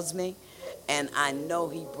loves me, and I know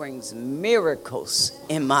he brings miracles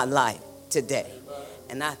in my life today.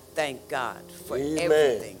 And I thank God for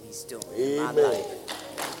everything he's doing in my life.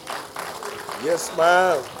 Yes,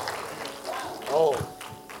 ma'am. Oh.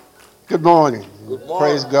 Good morning. Good morning.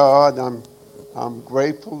 Praise God. I'm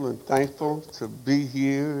grateful and thankful to be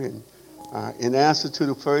here. And in answer to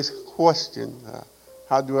the first question,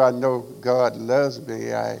 how do I know God loves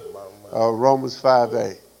me? Romans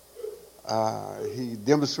 5:8. He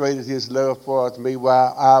demonstrated his love for me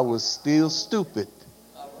while I was still stupid.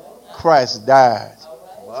 Christ died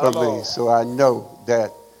for me, so I know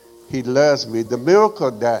that he loves me. The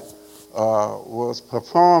miracle that was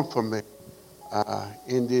performed for me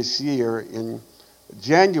in this year in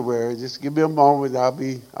January, just give me a moment,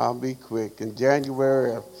 I'll be quick. In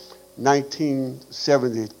January of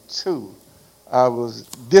 1972, I was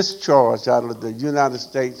discharged out of the United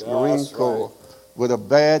States Marine Corps with a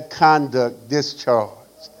bad conduct discharge.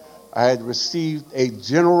 I had received a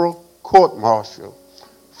general court-martial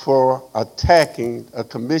for attacking a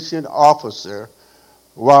commissioned officer.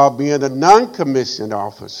 While being a non-commissioned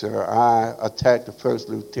officer, I attacked the first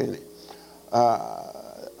lieutenant.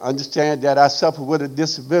 understand that I suffer with a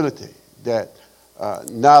disability that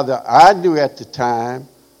neither I knew at the time,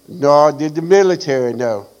 nor did the military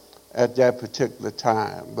know at that particular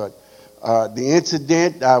time. But the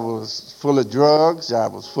incident, I was full of drugs, I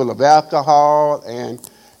was full of alcohol, and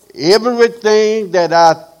everything that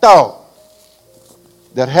I thought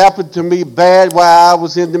that happened to me bad while I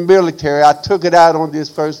was in the military, I took it out on this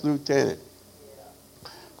first lieutenant.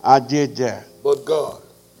 I did that. But God.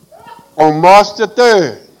 On March the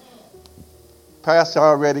 3rd, Pastor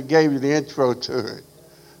already gave you the intro to it.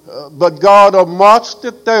 But God, on March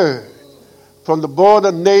the 3rd, from the Board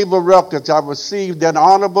of Naval Records, I received an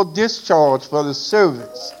honorable discharge for the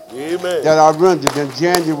service Amen. that I rendered in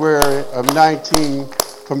January of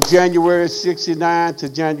from January 69 to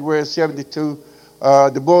January 72.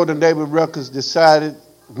 The Board of Naval Records decided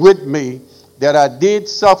with me that I did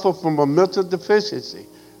suffer from a mental deficiency,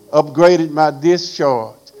 upgraded my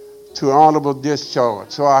discharge to honorable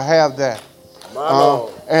discharge. So I have that.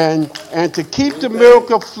 And to keep the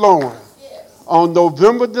miracle flowing, on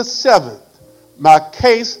November the 7th, my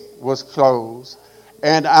case was closed,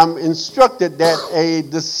 and I'm instructed that a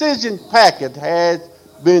decision packet has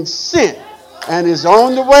been sent and is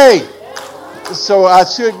on the way. So I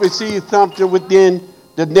should receive something within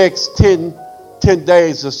the next 10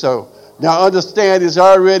 days or so. Now understand it's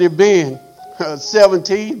already been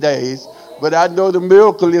 17 days, but I know the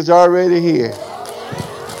miracle is already here.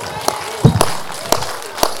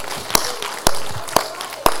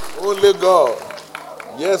 Only God.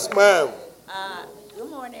 Yes, ma'am. Good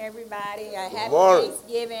morning, everybody. Happy morning.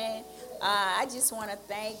 Thanksgiving. I just want to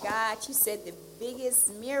thank God. You said the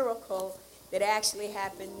biggest miracle that actually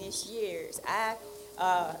happened this year.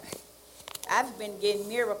 I've been getting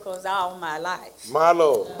miracles all my life. My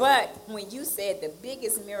Lord. But when you said the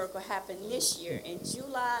biggest miracle happened this year, in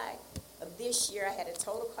July of this year, I had a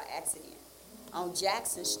total car accident on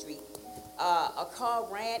Jackson Street. A car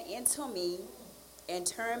ran into me and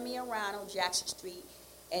turned me around on Jackson Street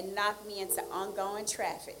and knocked me into ongoing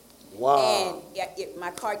traffic. Wow. And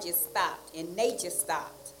my car just stopped, and they just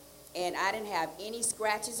stopped. And I didn't have any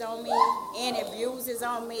scratches on me, any bruises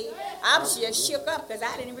on me. I was just shook up because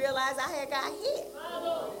I didn't realize I had got hit.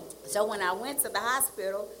 So when I went to the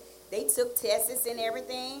hospital, they took tests and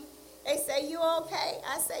everything. They say, "You okay?"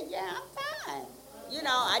 I said, "Yeah, I'm fine." You know,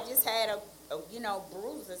 I just had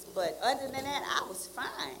bruises, but other than that, I was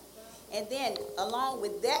fine. And then along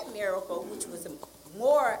with that miracle, which was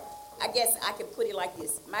more, I guess I could put it like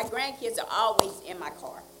this. My grandkids are always in my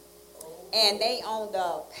car, and they on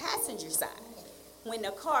the passenger side. When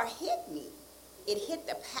the car hit me, it hit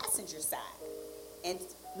the passenger side. And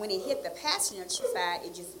when it hit the passenger side,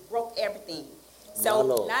 it just broke everything.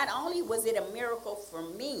 So not only was it a miracle for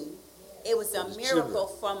me, it was a miracle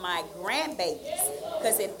for my grandbabies.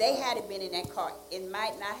 Because if they hadn't been in that car, it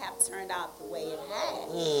might not have turned out the way it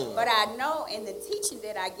had. But I know, and the teaching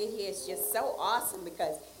that I get here is just so awesome,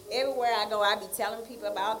 because everywhere I go, I be telling people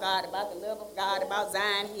about God, about the love of God, about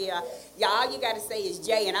Zion here. All you got to say is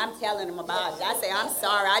Jay, and I'm telling them about it. I say, I'm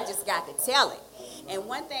sorry, I just got to tell it. And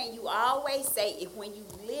one thing you always say is when you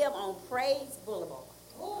live on Praise Boulevard.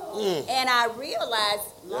 And I realized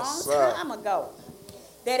long time ago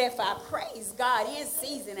that if I praise God in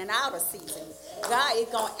season and out of season, God is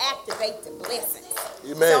going to activate the blessings.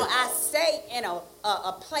 Amen. So I stay in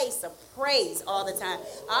a place of praise all the time.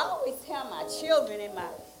 I always tell my children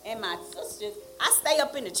and my sisters, I stay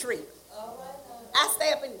up in the tree. I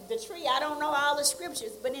stay up in the tree. I don't know all the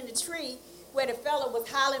scriptures, but in the tree where the fellow was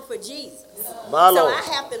hollering for Jesus. So I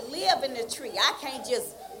have to live in the tree. I can't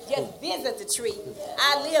just visit the tree.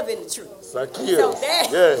 I live in the tree.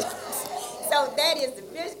 So that is the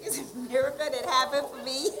biggest miracle that happened for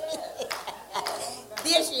me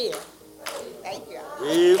this year. Thank you.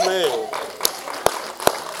 Amen.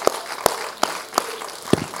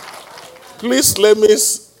 Please let me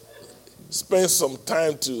spend some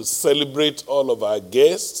time to celebrate all of our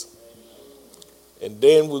guests. And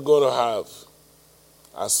then we're going to have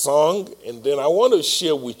a song. And then I want to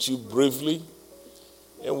share with you briefly.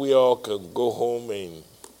 And we all can go home and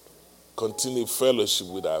continue fellowship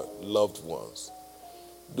with our loved ones.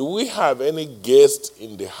 Do we have any guests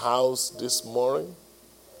in the house this morning?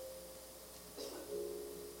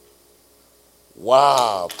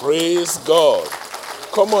 Wow, praise God.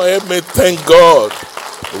 Come on, help me thank God.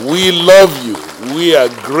 We love you. We are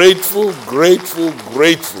grateful, grateful,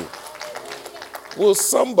 grateful. Will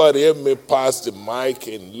somebody help me pass the mic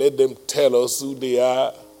and let them tell us who they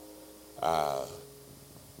are?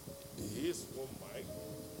 Here's one mic.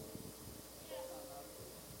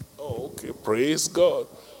 Oh, okay, praise God.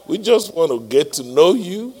 We just want to get to know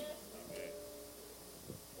you.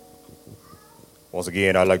 Once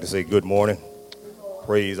again, I'd like to say good morning.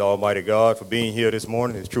 Praise Almighty God for being here this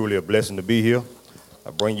morning. It's truly a blessing to be here. I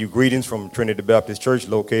bring you greetings from Trinity Baptist Church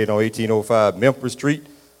located on 1805 Memphis Street.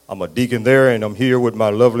 I'm a deacon there, and I'm here with my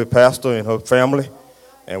lovely pastor and her family.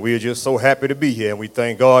 And we are just so happy to be here, and we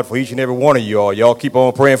thank God for each and every one of you all. Y'all keep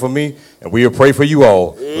on praying for me, and we'll pray for you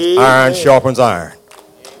all. Because iron sharpens iron.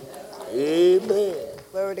 Amen.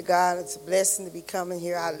 Glory to God. It's a blessing to be coming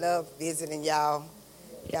here. I love visiting y'all.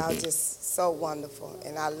 Y'all just so wonderful.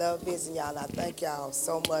 And I love visiting y'all. And I thank y'all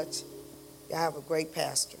so much. Y'all have a great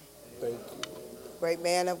pastor. Thank you. Great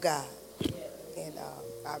man of God. And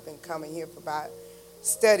I've been coming here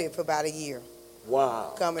studying for about a year.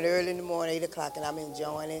 Wow. Coming early in the morning, 8 o'clock, and I'm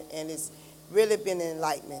enjoying it. And it's really been an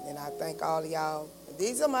enlightenment. And I thank all of y'all.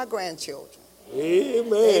 These are my grandchildren. Amen.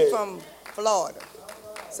 They from Florida.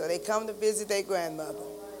 So they come to visit their grandmother.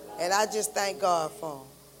 And I just thank God for them.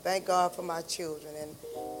 Thank God for my children. And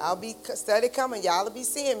I'll be steady coming. Y'all will be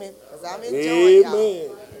seeing me because I'm enjoying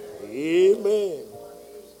y'all. Amen.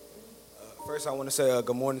 First, I want to say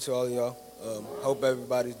good morning to all of y'all. Hope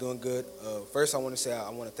everybody's doing good. First, I want to say I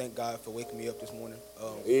want to thank God for waking me up this morning.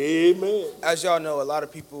 Amen. As y'all know, a lot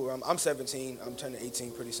of people, I'm 17, I'm turning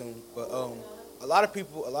 18 pretty soon, but a lot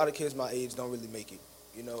of kids my age don't really make it.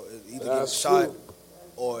 You know, either get shot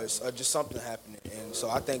or it's just something happening. And so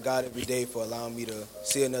I thank God every day for allowing me to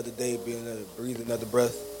see another day, be able to breathe another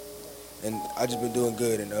breath. And I just been doing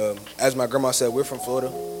good. And as my grandma said, we're from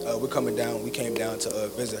Florida. We're coming down. We came down to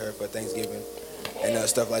visit her for Thanksgiving and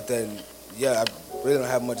stuff like that. And yeah, I really don't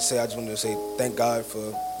have much to say. I just wanted to say thank God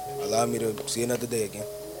for allowing me to see another day again.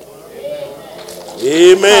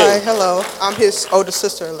 Amen. Hi, hello. I'm his older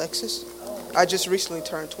sister, Alexis. I just recently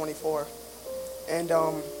turned 24. And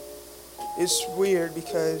it's weird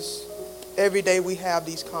because every day we have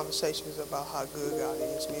these conversations about how good God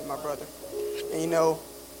is, me and my brother. And you know,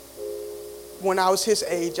 when I was his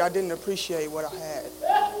age, I didn't appreciate what I had.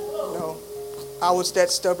 You know, I was that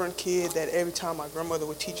stubborn kid that every time my grandmother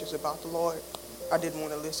would teach us about the Lord, I didn't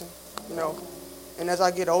want to listen. You know, and as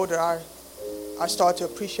I get older, I start to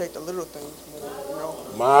appreciate the little things more. You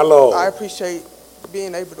know, my Lord. I appreciate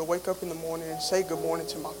being able to wake up in the morning and say good morning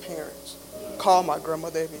to my parents, call my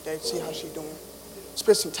grandmother every day to see how she's doing,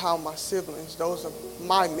 spend some time with my siblings. Those are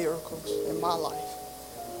my miracles in my life.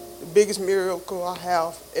 The biggest miracle I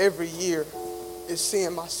have every year is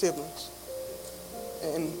seeing my siblings.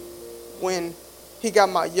 And when he got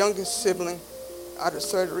my youngest sibling out of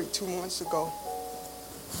surgery 2 months ago,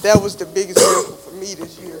 that was the biggest miracle for me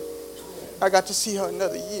this year. I got to see her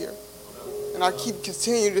another year. And I keep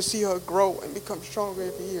continuing to see her grow and become stronger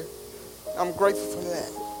every year. I'm grateful for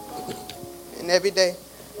that. And every day,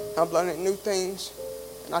 I'm learning new things,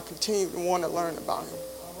 and I continue to want to learn about him.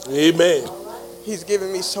 Amen. He's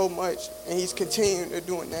given me so much, and he's continuing to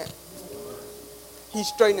doing that. He's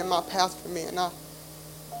straightening my path for me, and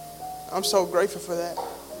I'm so grateful for that.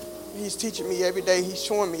 He's teaching me every day. He's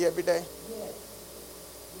showing me every day.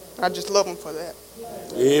 I just love him for that.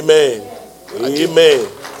 Amen. Amen.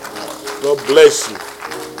 God bless you.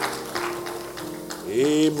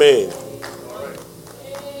 Amen.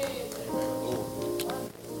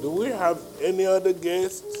 Do we have any other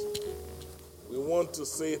guests? We want to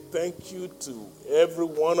say thank you to every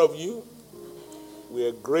one of you. We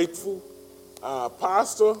are grateful.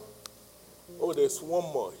 Pastor, there's one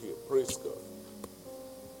more here. Praise God.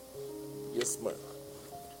 Yes, ma'am.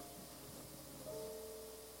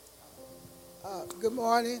 Good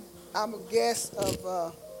morning. I'm a guest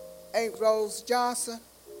of Aunt Rose Johnson,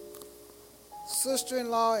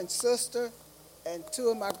 sister-in-law and sister, and 2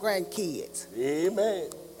 of my grandkids. Amen.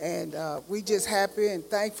 And we just happy and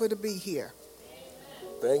thankful to be here.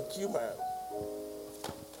 Thank you, ma'am.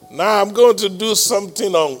 Now I'm going to do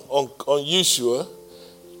something unusual.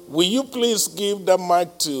 Will you please give the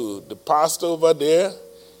mic to the pastor over there?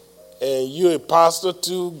 And you, a pastor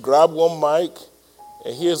too, grab one mic.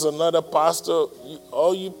 And here's another pastor.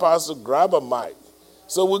 All you pastors, grab a mic.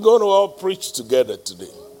 So we're going to all preach together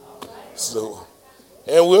today.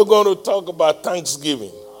 And we're going to talk about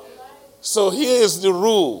Thanksgiving. So here's the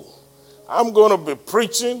rule. I'm going to be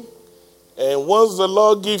preaching. And once the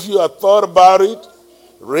Lord gives you a thought about it,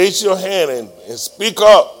 raise your hand and speak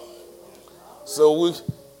up. So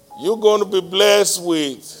you're going to be blessed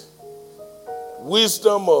with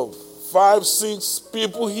wisdom of 5, 6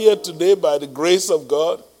 people here today by the grace of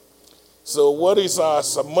God. So what is our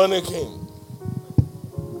sermonic hymn?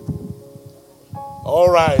 All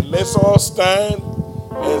right, let's all stand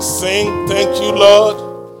and sing Thank You, Lord.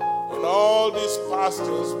 And all these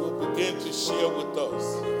pastors will begin to share with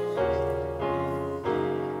us.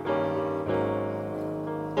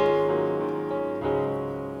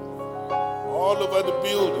 all over the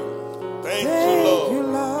building. Thank you,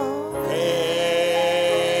 Lord. Thank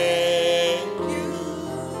you.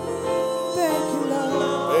 Thank you,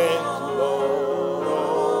 Lord. Thank you, Lord.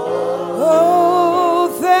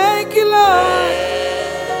 Oh, thank you, Lord.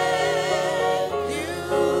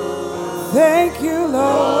 Thank you,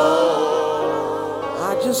 Lord.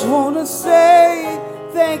 I just want to say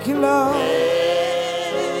thank you, Lord.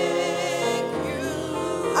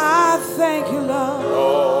 I thank you, Lord.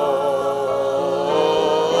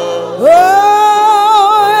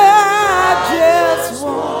 Oh, I just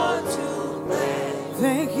want to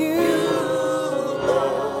thank you.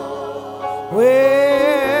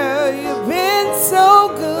 Well, you've been so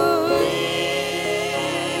good.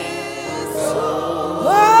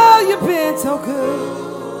 Oh, you've been so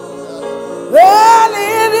good.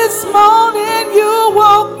 Early this morning you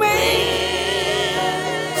woke me,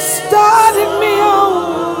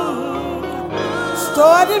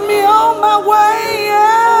 started me on my way.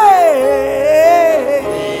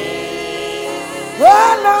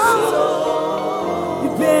 Oh, Lord,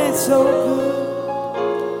 you've been so good.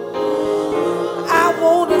 I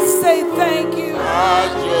want to say thank you. I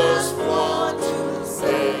just want to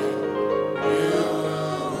say you,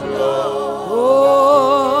 Lord.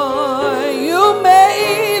 Oh, you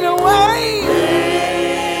made a way.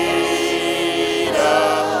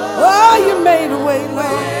 Oh, you made a way,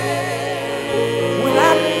 Lord. When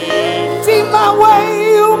I see my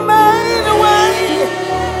way, you made a way.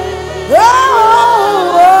 Oh,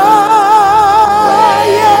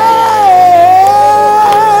 yeah.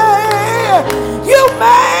 You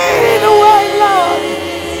made a way, Lord.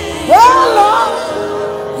 Oh, Lord,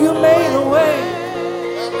 you made a way.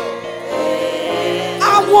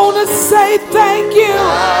 I want to say thank you.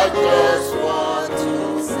 I just want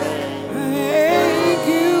to say thank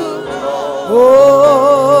you.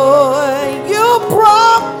 Oh, you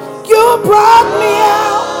brought me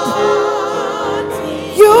out.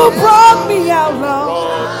 You brought me out,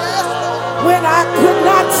 Lord. When I could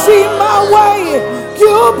not see my way,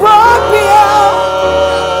 you brought me out.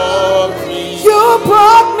 You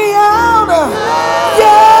brought me out.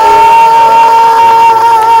 Yeah,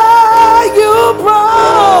 you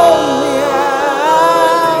brought me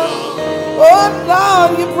out. Oh,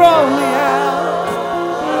 Lord, you brought me out.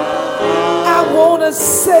 I want to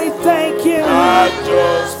say thank you. I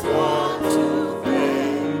just want to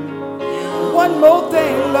thank you. One more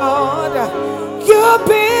thing, Lord. You've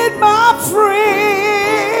been my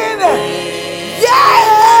friend.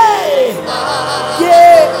 Yeah.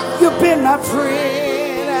 Yeah, you've been my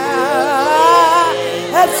friend.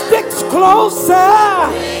 That sticks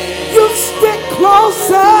closer. You stick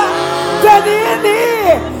closer than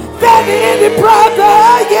any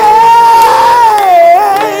brother.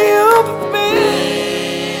 Yeah,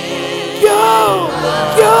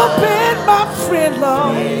 you've been my friend,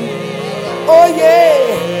 Lord. Oh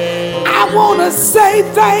yeah, I want to say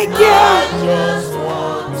thank you. I just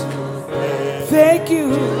want to thank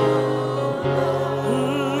you.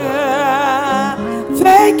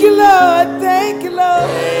 Thank you, Lord. Thank you, Lord.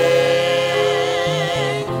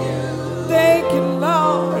 Thank you,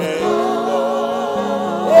 Lord.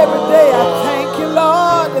 Every day I thank you,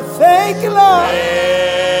 Lord. Thank you, Lord.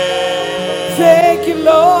 Thank you,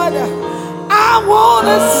 Lord. I want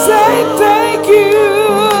to say thank you.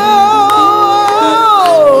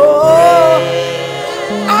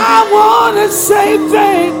 I want to say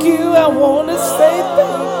thank you. I want to say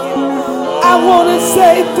thank you. I want to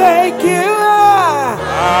say thank you.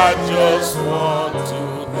 I just want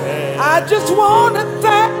to thank you. I just want to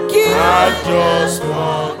thank you. I just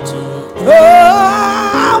want to oh,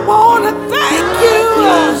 I want to thank you.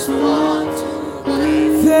 I just want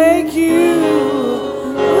to thank you,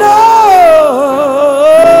 Lord.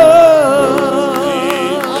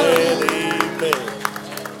 Amen.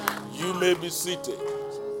 You may be seated.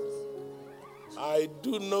 I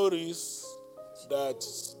do notice that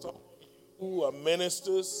some who are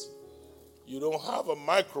ministers, you don't have a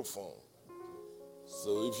microphone.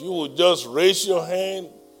 So if you would just raise your hand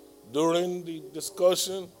during the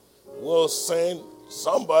discussion, we'll send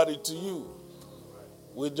somebody to you.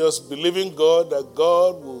 We just believe in God that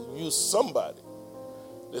God will use somebody.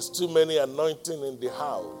 There's too many anointing in the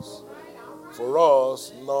house for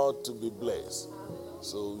us not to be blessed.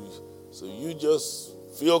 So you just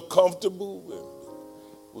feel comfortable.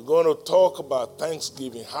 We're going to talk about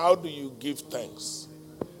Thanksgiving. How do you give thanks?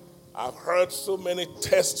 I've heard so many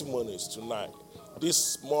testimonies tonight,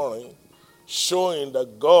 this morning, showing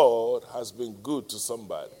that God has been good to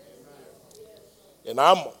somebody. And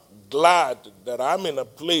I'm glad that I'm in a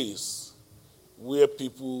place where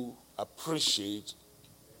people appreciate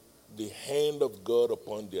the hand of God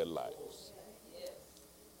upon their lives.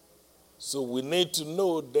 So we need to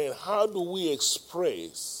know then, how do we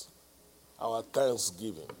express our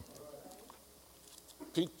thanksgiving?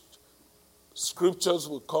 Scriptures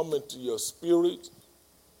will come into your spirit,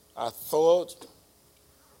 a thought,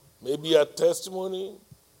 maybe a testimony.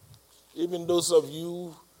 Even those of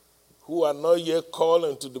you who are not yet called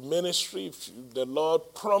into the ministry, if the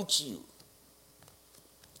Lord prompts you,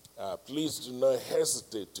 please do not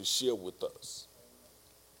hesitate to share with us.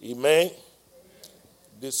 Amen.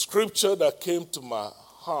 The scripture that came to my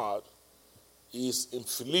heart is in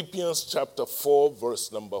Philippians chapter 4,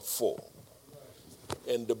 verse number 4.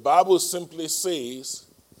 And the Bible simply says,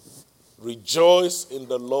 rejoice in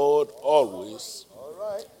the Lord always.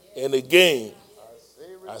 And again,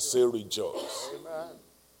 I say rejoice.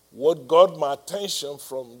 What got my attention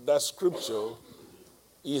from that scripture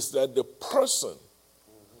is that the person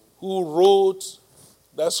who wrote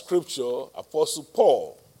that scripture, Apostle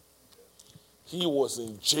Paul, he was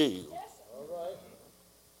in jail.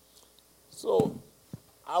 So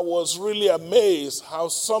I was really amazed how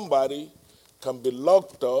somebody can be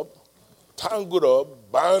locked up, tangled up,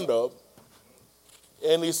 bound up,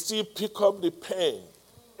 and he still pick up the pen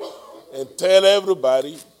and tell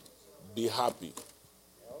everybody, be happy.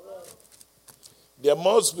 There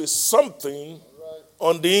must be something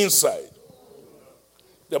on the inside.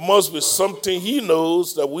 There must be something he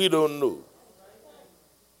knows that we don't know.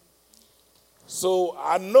 So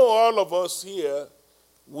I know all of us here,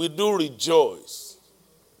 we do rejoice.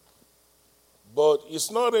 But it's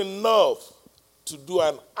not enough to do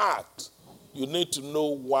an act. You need to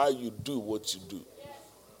know why you do what you do.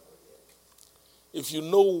 If you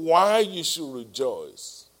know why you should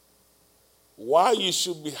rejoice, why you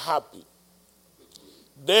should be happy,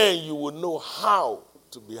 then you will know how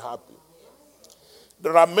to be happy.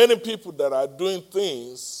 There are many people that are doing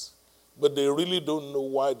things, but they really don't know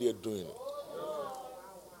why they're doing it.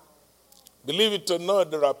 Believe it or not,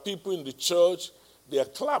 there are people in the church, they are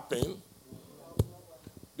clapping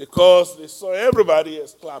because they saw everybody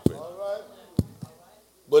else clapping.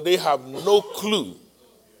 But they have no clue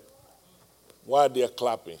why they're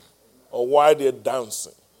clapping or why they're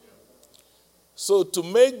dancing. So to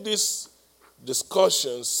make this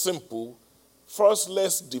discussion simple, first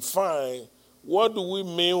let's define what do we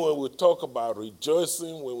mean when we talk about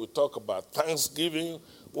rejoicing, when we talk about thanksgiving,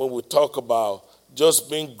 when we talk about just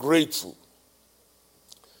being grateful.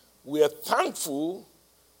 We are thankful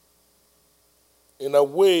in a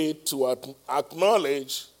way to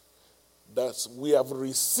acknowledge that we have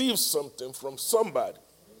received something from somebody.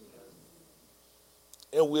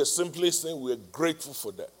 And we are simply saying we are grateful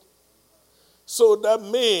for that. So that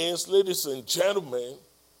means, ladies and gentlemen,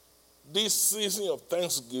 this season of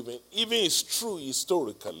Thanksgiving, even it's true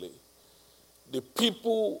historically, the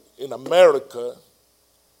people in America,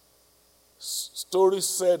 story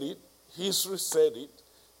said it, history said it,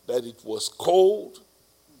 that it was cold,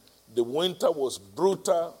 the winter was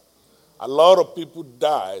brutal, a lot of people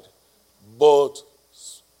died, but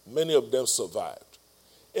many of them survived.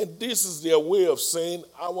 And this is their way of saying,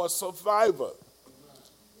 our survivor.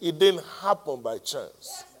 It didn't happen by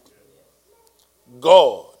chance.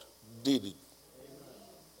 God did it.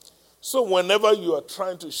 So whenever you are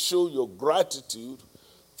trying to show your gratitude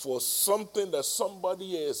for something that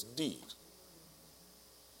somebody else did,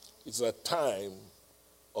 it's a time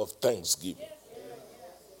of thanksgiving.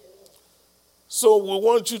 So we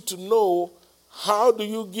want you to know, how do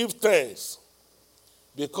you give thanks?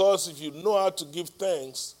 Because if you know how to give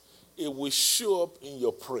thanks, it will show up in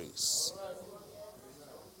your praise.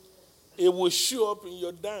 It will show up in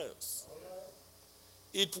your dance.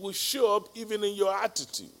 It will show up even in your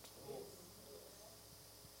attitude.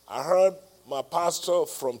 I heard my pastor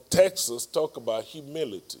from Texas talk about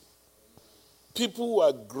humility. People who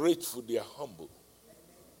are grateful, they are humble.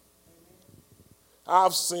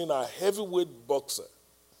 I've seen a heavyweight boxer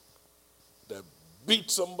that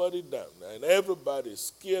beat somebody down and everybody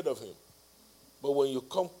is scared of him. But when you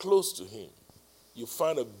come close to him, you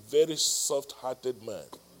find a very soft-hearted man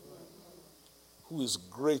who is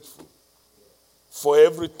grateful for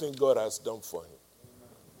everything God has done for him.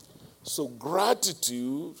 So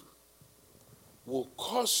gratitude will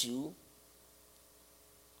cause you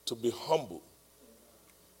to be humble.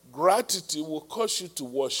 Gratitude will cause you to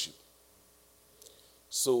worship.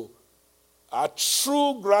 So our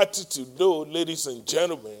true gratitude, though, ladies and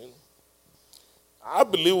gentlemen, I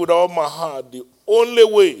believe with all my heart the only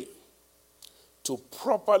way to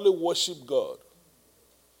properly worship God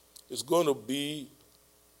is going to be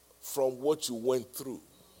from what you went through.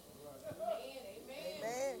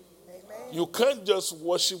 Amen. You can't just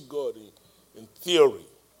worship God in theory,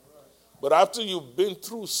 but after you've been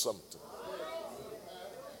through something,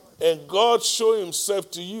 and God show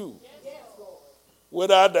himself to you,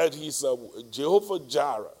 whether that he's a Jehovah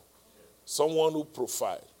Jireh, someone who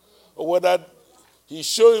provides, or whether he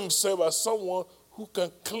show himself as someone who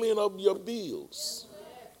can clean up your bills,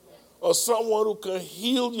 or someone who can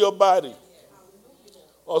heal your body,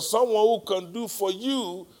 or someone who can do for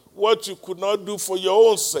you what you could not do for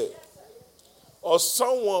your own self, or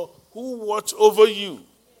someone who watch over you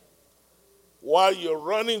while you're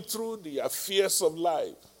running through the affairs of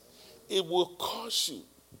life, it will cause you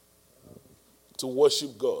to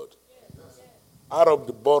worship God out of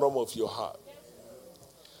the bottom of your heart.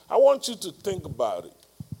 I want you to think about it.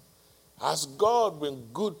 Has God been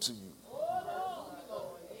good to you?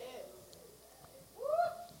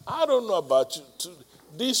 I don't know about you.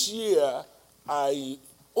 This year, I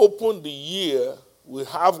opened the year, we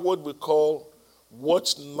have what we call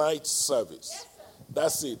Watch Night Service.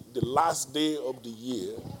 That's it, the last day of the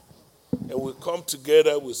year. And we come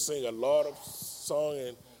together, we sing a lot of songs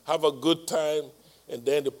and have a good time. And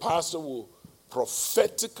then the pastor will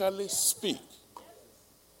prophetically speak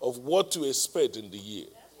of what to expect in the year.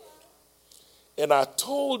 And I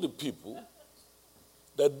told the people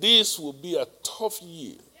that this will be a tough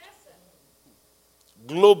year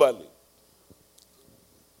globally.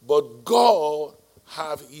 But God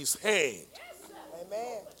have his hand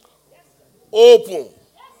open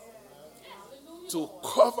to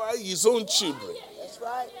cover his own children. That's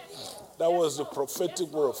right. That was the prophetic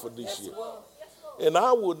word for this year. And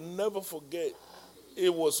I would never forget,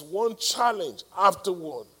 it was one challenge after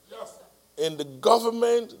one. In the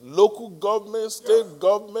government, local government, state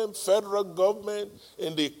government, federal government,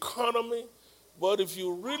 in the economy. But if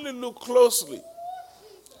you really look closely,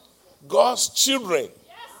 God's children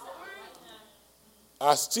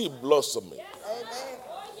are still blossoming.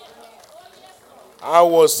 I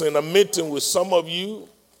was in a meeting with some of you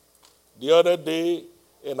the other day,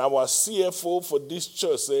 and our CFO for this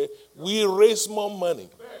church said, we raise more money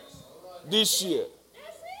this year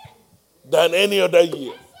than any other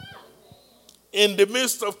year. In the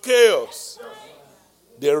midst of chaos,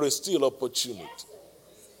 there is still opportunity.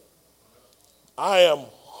 I am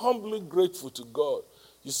humbly grateful to God.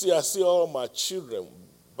 You see, I see all my children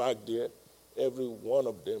back there, every one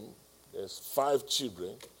of them. There's 5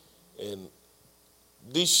 children. And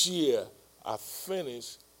this year, I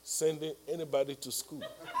finished sending anybody to school.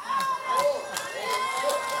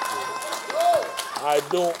 I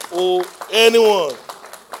don't owe anyone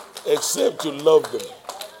except to love them.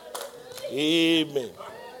 Amen.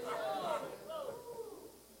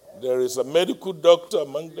 There is a medical doctor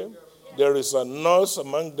among them. There is a nurse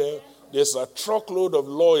among them. There's a truckload of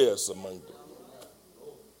lawyers among them.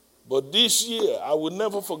 But this year, I will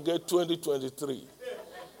never forget 2023.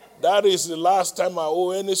 That is the last time I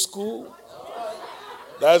owe any school.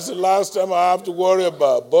 That's the last time I have to worry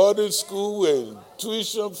about boarding school and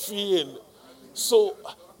tuition fee. And so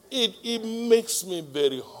it makes me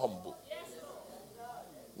very humble.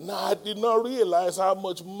 Now, I did not realize how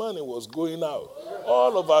much money was going out.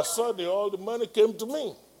 All of a sudden, all the money came to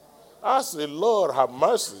me. I said, Lord, have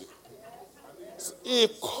mercy.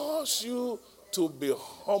 It calls you to be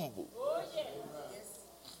humble.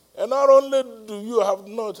 And not only do you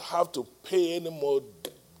not have to pay any more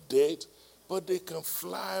debt, but they can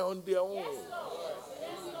fly on their own.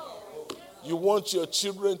 You want your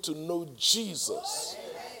children to know Jesus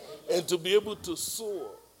and to be able to soar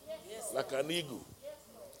like an eagle.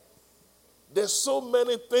 There's so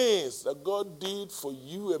many things that God did for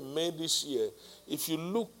you and me this year. If you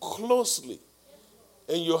look closely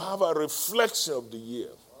and you have a reflection of the year,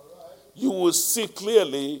 you will see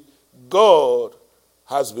clearly God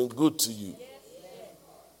has been good to you.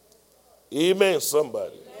 Amen,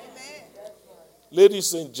 somebody.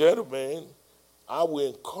 Ladies and gentlemen, I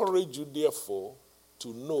will encourage you, therefore,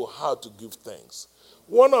 to know how to give thanks.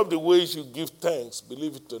 One of the ways you give thanks,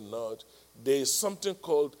 believe it or not, there is something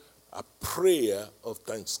called a prayer of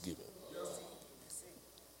thanksgiving.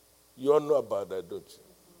 You all know about that, don't you?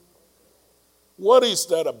 What is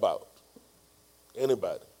that about?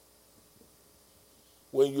 Anybody?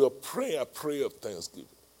 When you are praying a prayer of thanksgiving.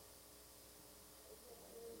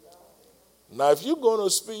 Now, if you're going to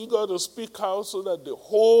speak, you got to speak out so that the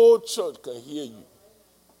whole church can hear you.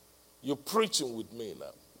 You're preaching with me now.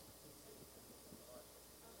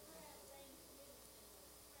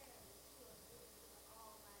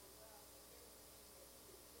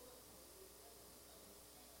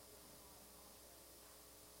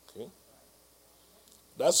 Okay?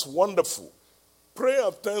 That's wonderful. Prayer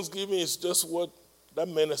of thanksgiving is just what that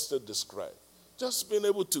minister described. Just being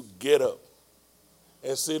able to get up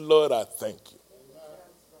and say, Lord, I thank you.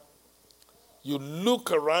 You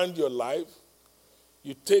look around your life,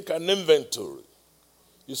 You take an inventory.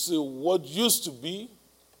 You see what used to be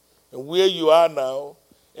and where you are now.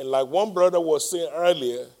 And like one brother was saying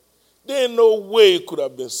earlier, there ain't no way it could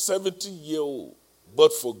have been 70-year-old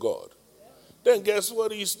but for God. Then guess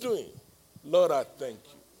what he's doing? Lord, I thank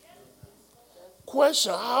you.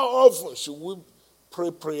 Question, how often should we pray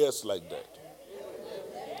prayers like that?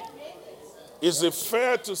 Is it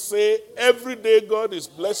fair to say every day God is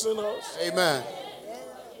blessing us? Amen.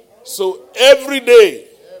 So every day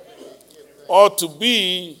ought to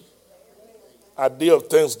be a day of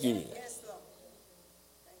thanksgiving.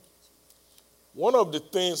 One of the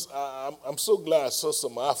things, I'm so glad I saw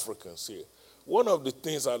some Africans here. One of the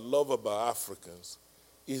things I love about Africans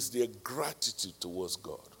is their gratitude towards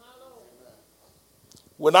God.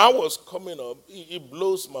 When I was coming up, it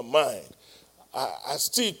blows my mind. I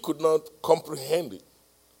still could not comprehend it.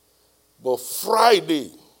 But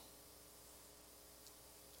Friday,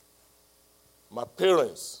 my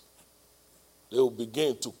parents, they will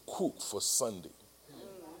begin to cook for Sunday.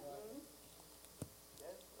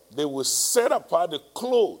 They will set apart the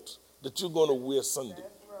clothes that you're going to wear Sunday.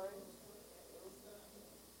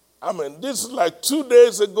 I mean, this is like 2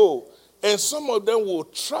 days ago, and some of them will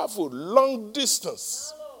travel long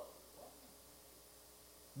distance.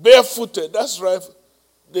 Barefooted, that's right.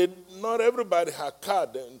 Not everybody had car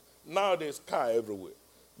then. Now there's car everywhere.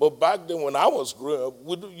 But back then when I was growing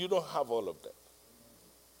up, you don't have all of that.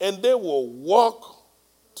 And they will walk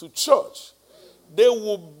to church. They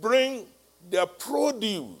will bring their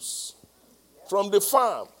produce from the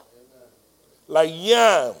farm, like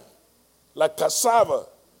yam, like cassava,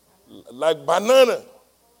 like banana.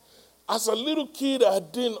 As a little kid, I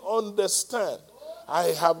didn't understand. I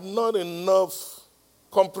have not enough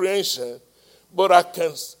comprehension, but I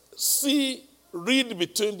can read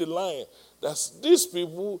between the lines that these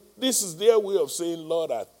people, this is their way of saying,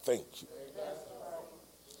 Lord, I thank you.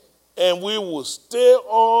 And we will stay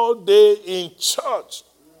all day in church.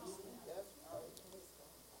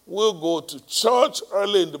 We'll go to church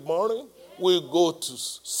early in the morning. We'll go to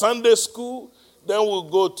Sunday school. Then we'll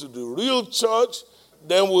go to the real church.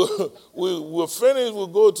 Then we'll finish. We'll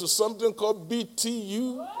go to something called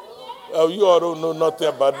BTU. You all don't know nothing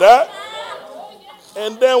about that.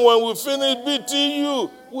 And then when we finish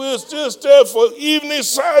BTU, we'll still stay for evening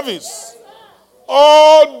service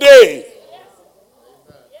all day.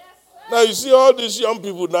 Now, you see all these young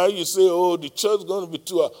people now, you say, oh, the church is going to be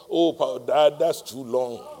too hard. Oh, that's too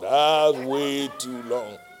long. That's way too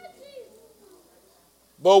long.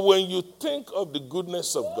 But when you think of the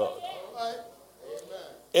goodness of God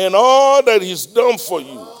and all that he's done for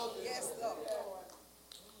you,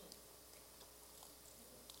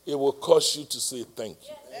 it will cause you to say thank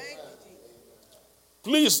you.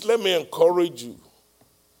 Please let me encourage you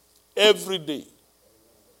every day.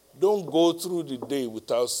 Don't go through the day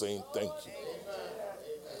without saying thank you.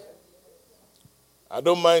 I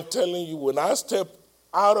don't mind telling you, when I step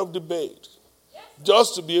out of the bed,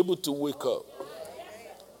 just to be able to wake up,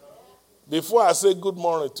 before I say good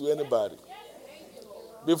morning to anybody,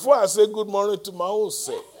 before I say good morning to my own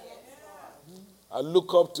self, I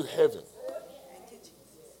look up to heaven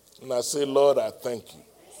and I say, Lord, I thank you.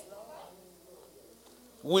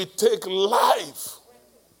 We take life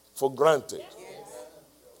for granted.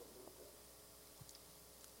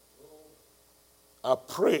 A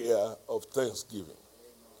prayer of thanksgiving.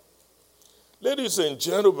 Ladies and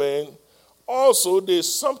gentlemen, also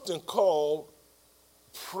there's something called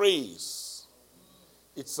praise.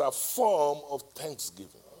 It's a form of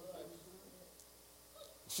thanksgiving.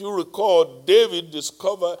 If you recall, David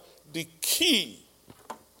discovered the key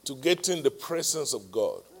to getting the presence of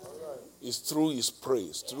God is through his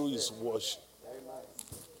praise, through his worship.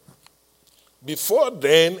 Before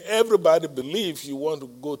then, everybody believed you want to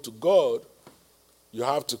go to God, you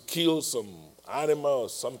have to kill some animal or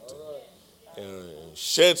something and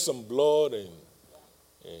shed some blood, and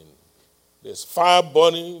there's fire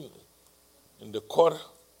burning in the court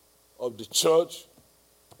of the church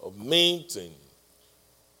of meat, and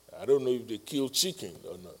I don't know if they kill chicken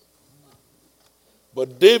or not.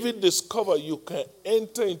 But David discovered you can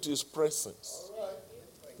enter into his presence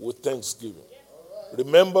with thanksgiving.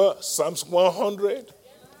 Remember Psalms 100?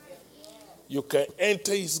 You can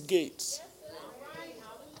enter his gates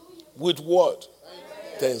with what?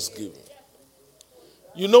 Thanksgiving.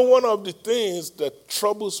 You know, one of the things that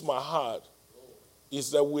troubles my heart is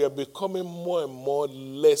that we are becoming more and more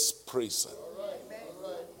less praisers.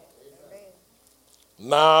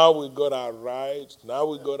 Now we got our rides. Now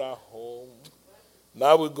we got our home.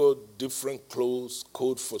 Now we got different clothes,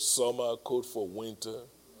 coat for summer, coat for winter.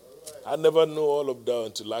 I never knew all of that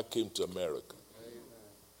until I came to America.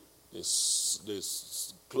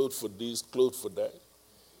 there's clothes for this, clothes for that.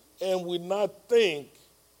 And we not think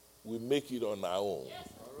we make it on our own.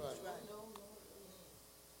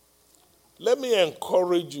 Let me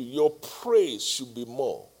encourage you, your praise should be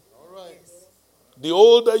more. The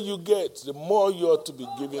older you get, the more you ought to be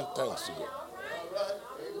giving thanks to God.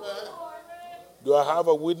 Do I have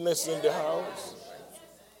a witness in the house?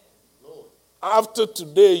 After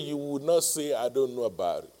today, you would not say, I don't know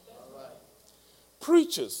about it.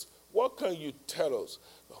 Preachers, what can you tell us?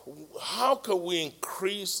 How can we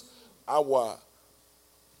increase our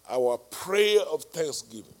prayer of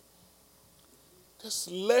thanksgiving? There's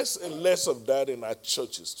less and less of that in our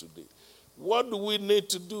churches today. What do we need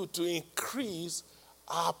to do to increase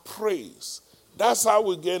our praise? That's how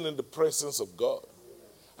we get in the presence of God.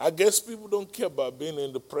 I guess people don't care about being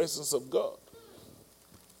in the presence of God.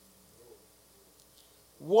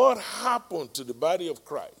 What happened to the body of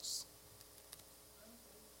Christ?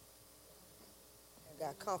 I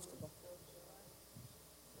got comfortable.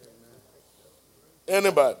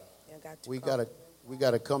 Anybody? We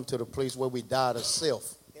gotta come to the place where we die to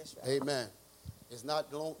self. That's right. Amen. It's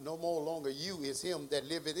not no more longer you, it's him that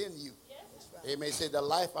liveth in you. Right. Amen. He said, the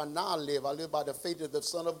life I now live, I live by the faith of the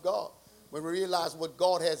Son of God. When we realize what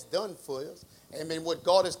God has done for us, amen, what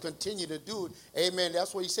God has continued to do, amen,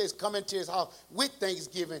 that's what he says, come into his house with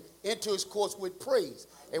thanksgiving, into his courts with praise.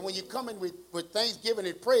 And when you come in with thanksgiving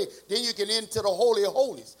and praise, then you can enter the Holy of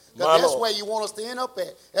Holies. Because that's where you want us to end up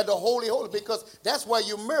at the Holy of Holies. Because that's where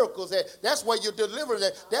your miracles at. That's where your deliverance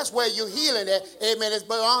at. That's where your healing at. Amen. It's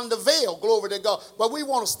beyond the veil. Glory to God. But we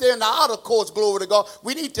want to stay in the outer courts. Glory to God.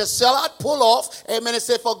 We need to sell out, pull off. Amen. And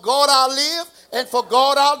say, for God I'll live and for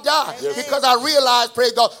God I'll die. Yes. Because I realize,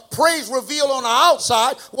 praise God, praise revealed on the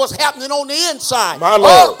outside what's happening on the inside. My Lord.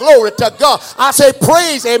 Oh, glory to God. I say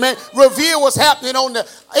praise, amen, reveal what's happening on the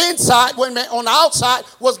inside, when on the outside,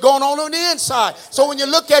 what's going on the inside. So when you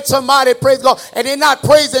look at somebody, praise God, and they're not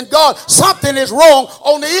praising God, something is wrong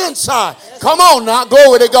on the inside. Come on now,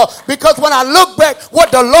 glory to God. Because when I look back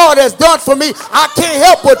what the Lord has done for me, I can't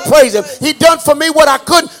help but praise him. He done for me what I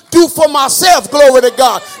couldn't do for myself, glory to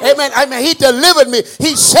God. Amen. Amen. He delivered me.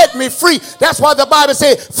 He set me free. That's why the Bible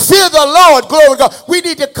says, fear the Lord, glory to God. We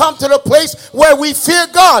need to come to the place where we fear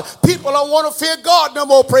God. People don't want to fear God no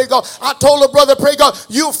more, praise God. I told a brother, praise God,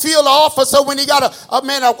 you feel the officer when he got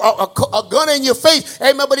a gun in your face.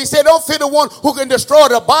 Amen. But he said, don't fear the one who can destroy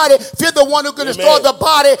the body. Fear the one who can destroy the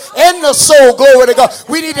body and the soul, glory to God.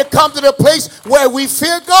 We need to come to the place where we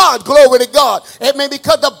fear God, glory to God. Amen.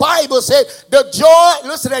 Because the Bible said the joy,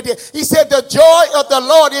 listen at this. He said the joy of the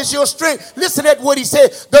Lord is your strength. Listen at what he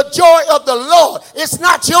said. The joy of the Lord. It's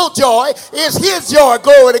not your joy. It's his joy,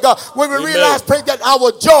 glory to God. When we realize, pray that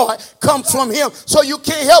our joy comes from him. So you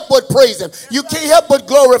can't help but praise him. You can't help but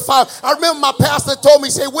glorify him. I remember my pastor told me,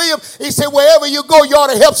 he said, William, he said, wherever you go, you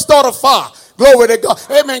ought to help start a fire. Glory to God.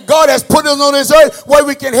 Amen. God has put us on this earth where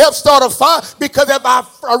we can help start a fire, because if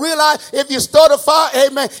I realize if you start a fire,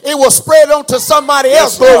 amen, it will spread on to somebody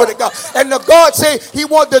else. Glory to God. And the God said he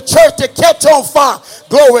wants the church to catch on fire.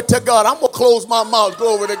 Glory to God. I'm going to close my mouth.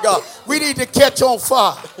 Glory to God. We need to catch on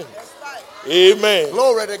fire. Amen.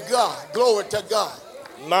 Glory to God. Glory to God.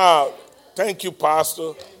 Now, thank you,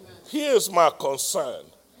 Pastor. Here's my concern.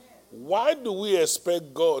 Why do we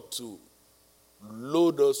expect God to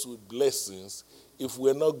load us with blessings if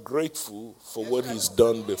we're not grateful for what he's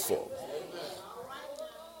done before?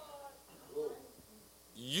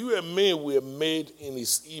 You and me were made in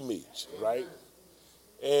his image, right?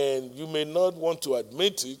 And you may not want to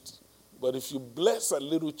admit it, but if you bless a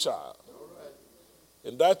little child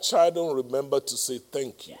and that child don't remember to say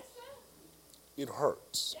thank you, it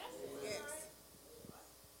hurts.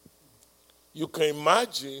 You can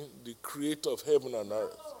imagine the creator of heaven and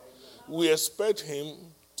earth. We expect him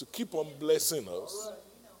to keep on blessing us,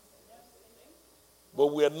 but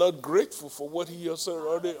we are not grateful for what he has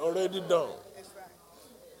already done.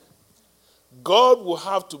 God will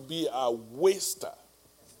have to be our waster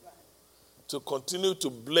to continue to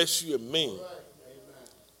bless you and me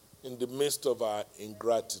in the midst of our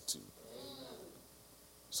ingratitude.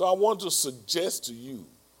 So I want to suggest to you,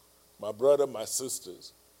 my brother, my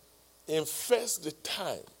sisters, invest the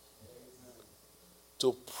time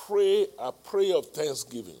to pray a prayer of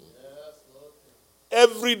thanksgiving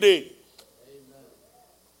every day.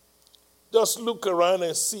 Just look around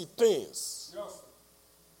and see things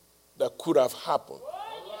that could have happened,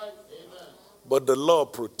 but the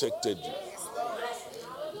Lord protected you.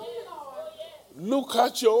 Look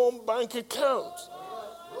at your own bank account.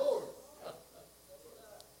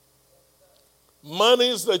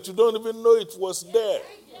 Monies that you don't even know it was there.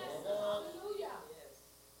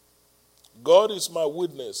 God is my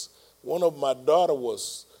witness. one of my daughter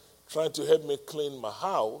was trying to help me clean my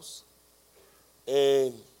house,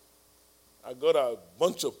 and I got a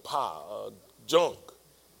bunch of junk,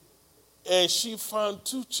 and she found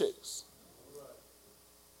 2 checks.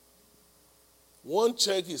 One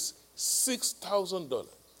check is $6,000.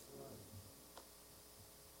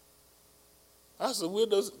 I said, where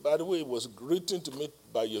does, by the way, it was written to me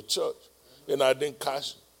by your church, and I didn't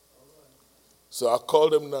cash it. So I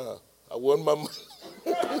called them now. I want my money.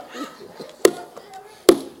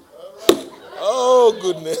 Oh,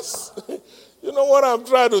 goodness. You know what I'm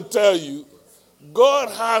trying to tell you? God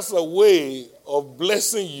has a way of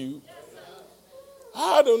blessing you.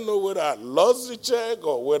 I don't know whether I lost the check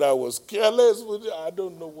or whether I was careless with it. I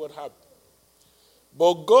don't know what happened.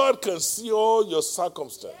 But God can see all your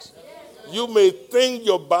circumstances. You may think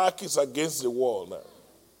your back is against the wall now.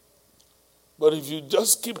 But if you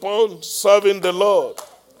just keep on serving the Lord,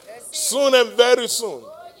 soon and very soon,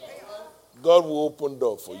 God will open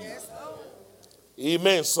door for you.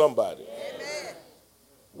 Amen, somebody. Amen.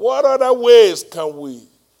 What other ways can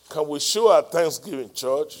we show our thanksgiving,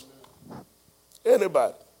 church?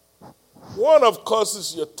 Anybody? One, of course,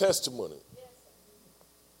 is your testimony.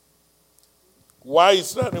 Why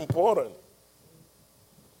is that important?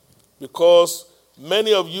 Because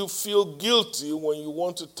many of you feel guilty when you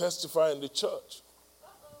want to testify in the church.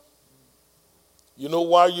 You know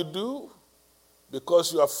why you do?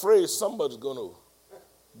 Because you're afraid somebody's going to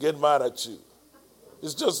get mad at you.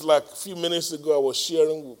 It's just like a few minutes ago I was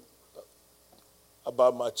sharing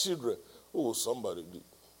about my children. Oh, somebody did.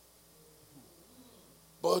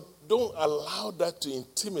 But don't allow that to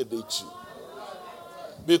intimidate you.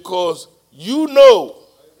 Because you know,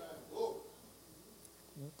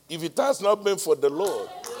 if it has not been for the Lord,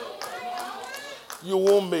 you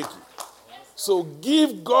won't make it. So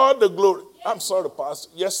give God the glory. I'm sorry, Pastor.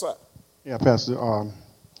 Yes, sir. Yeah, Pastor.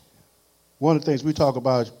 One of the things we talk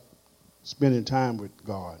about is spending time with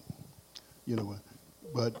God. You know,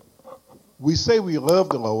 but we say we love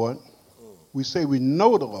the Lord. We say we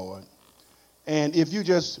know the Lord. And if you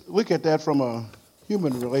just look at that from a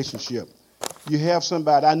human relationship, you have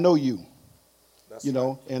somebody, I know you, you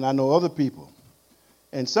know, and I know other people.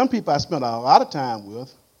 And some people I spend a lot of time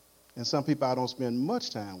with, and some people I don't spend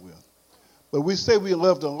much time with. But we say we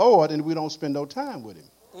love the Lord, and we don't spend no time with him.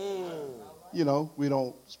 You know, we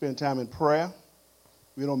don't spend time in prayer.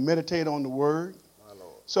 We don't meditate on the word.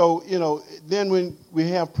 So, you know, then when we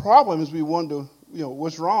have problems, we wonder, you know,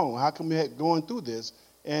 what's wrong? How come we're going through this?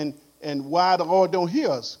 And why the Lord don't hear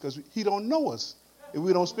us? Because he don't know us if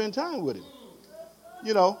we don't spend time with him.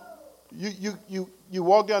 You know, you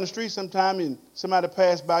walk down the street sometime and somebody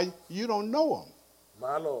pass by you, you don't know them.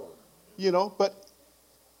 My Lord. You know, but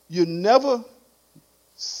you never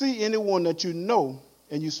see anyone that you know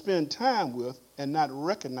and you spend time with and not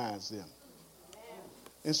recognize them.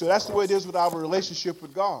 And so that's the way it is with our relationship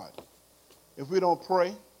with God. If we don't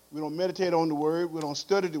pray, we don't meditate on the word, we don't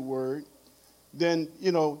study the word, then,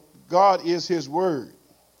 you know, God is his word.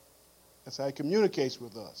 That's how he communicates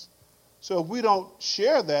with us. So if we don't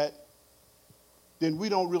share that, then we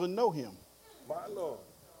don't really know him. My Lord.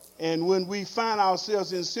 And when we find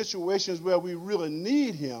ourselves in situations where we really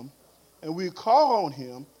need him and we call on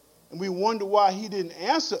him and we wonder why he didn't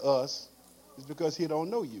answer us, it's because he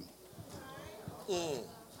don't know you.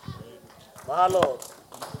 My Lord.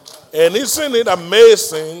 And isn't it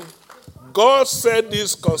amazing? God said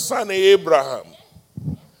this concerning Abraham.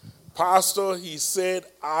 Pastor, he said,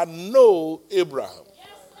 I know Abraham.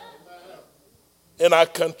 And I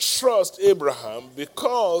can trust Abraham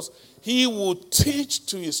because he will teach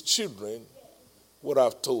to his children what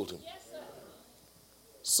I've told him.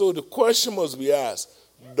 So the question must be asked,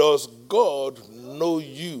 does God know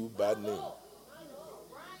you by name?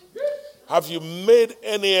 Have you made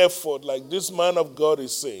any effort, like this man of God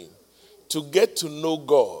is saying, to get to know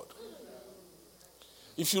God?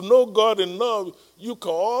 If you know God enough, you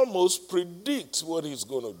can almost predict what he's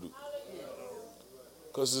going to do.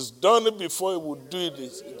 Because he's done it before, he would do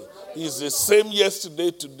it. He's the same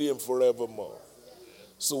yesterday, today, and forevermore.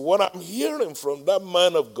 So what I'm hearing from that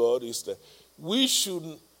man of God is that we should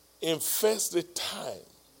invest the time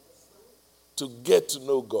to get to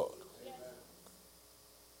know God.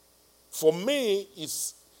 For me,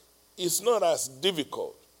 it's not as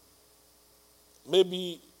difficult.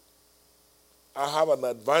 Maybe I have an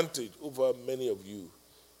advantage over many of you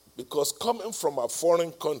because coming from a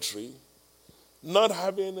foreign country, not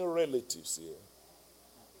having any relatives here,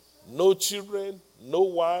 no children, no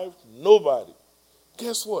wife, nobody.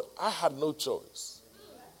 Guess what? I had no choice.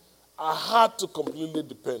 I had to completely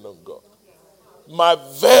depend on God. My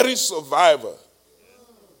very survival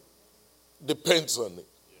depends on it.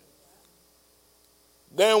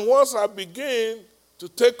 Then once I begin to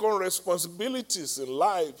take on responsibilities in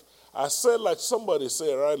life, I said, like somebody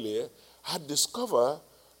said earlier, I discover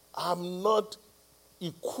I'm not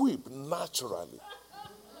equipped naturally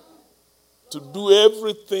to do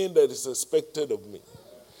everything that is expected of me.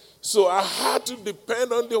 So I had to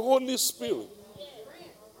depend on the Holy Spirit.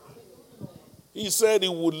 He said he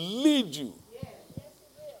will lead you.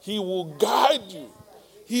 He will guide you.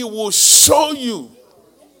 He will show you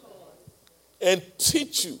and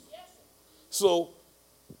teach you. So,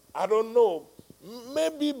 I don't know,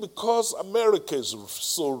 maybe because America is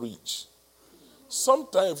so rich,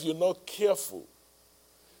 sometimes if you're not careful,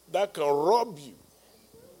 that can rob you.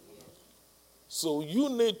 So you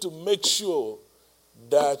need to make sure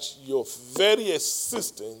that your very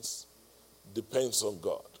existence depends on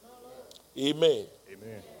God. Amen.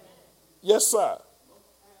 Amen. Yes, sir.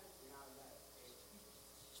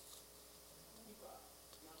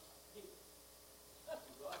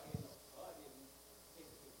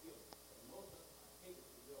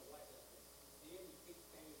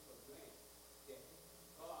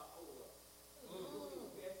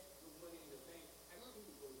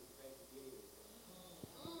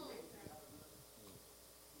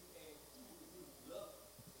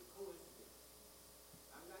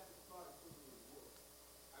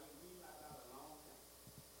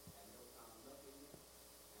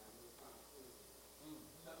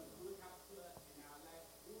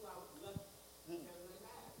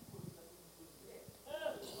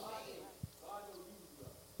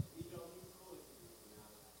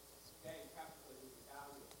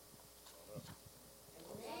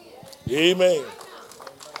 Amen.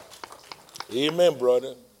 Amen, brother.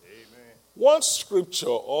 Amen. One scripture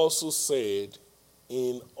also said,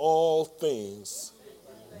 in all things,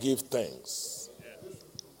 give thanks.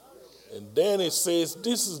 And then it says,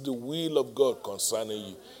 this is the will of God concerning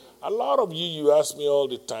you. A lot of you ask me all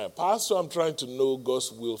the time, Pastor, I'm trying to know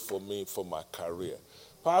God's will for me, for my career.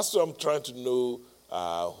 Pastor, I'm trying to know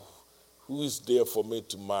who is there for me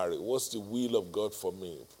to marry. What's the will of God for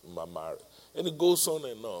me in my marriage? And it goes on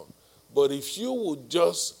and on. But if you would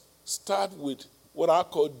just start with what I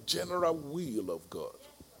call general will of God,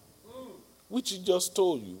 which he just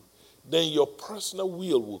told you, then your personal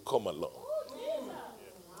will come along.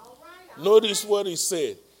 Notice what he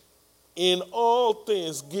said. In all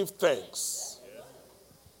things give thanks.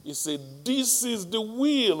 He said, this is the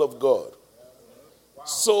will of God.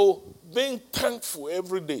 So being thankful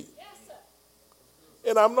every day.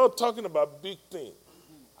 And I'm not talking about big things.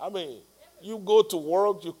 I mean, you go to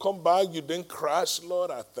work, you come back, you didn't crash. Lord,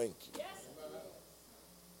 I thank you.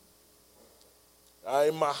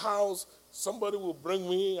 In my house, somebody will bring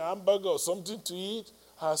me a hamburger or something to eat.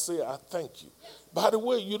 I say, I thank you. By the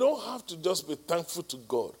way, you don't have to just be thankful to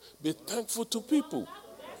God. Be thankful to people.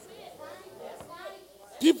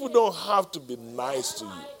 People don't have to be nice to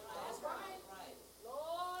you.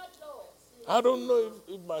 I don't know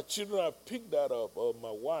if my children have picked that up or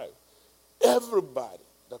my wife. Everybody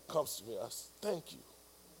that comes to me, I say, thank you.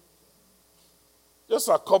 Just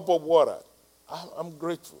a cup of water. I'm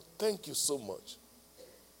grateful. Thank you so much.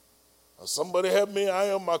 And somebody help me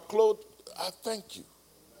iron my clothes. I thank you.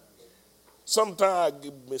 Sometimes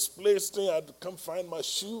I misplace things. I can't find my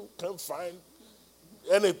shoe. Can't find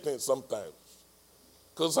anything sometimes.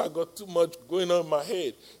 Because I got too much going on in my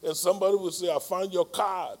head. And somebody will say, I found your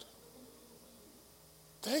card.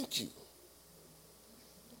 Thank you.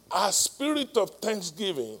 Our spirit of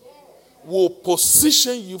thanksgiving will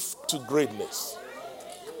position you to greatness.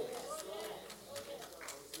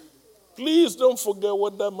 Please don't forget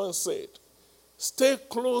what that man said. Stay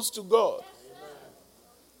close to God.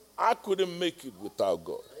 I couldn't make it without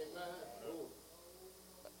God.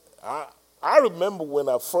 I remember when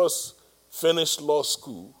I first finished law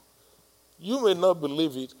school, you may not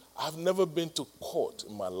believe it, I've never been to court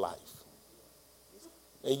in my life.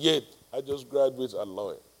 And yet, I just graduated as a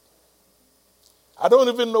lawyer. I don't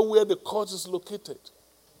even know where the court is located.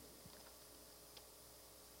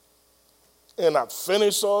 And I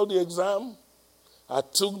finished all the exam. I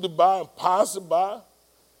took the bar and passed the bar.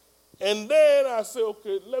 And then I said,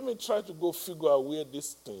 okay, let me try to go figure out where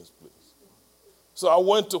this thing is placed. So I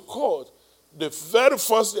went to court. The very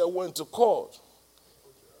first day I went to court,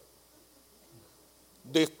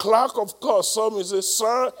 the clerk of court saw me and said,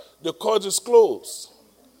 sir, the court is closed.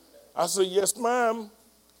 I said, yes, ma'am.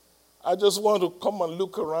 I just want to come and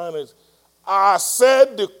look around. And I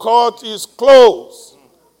said the court is closed.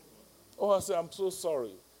 Oh, I said, I'm so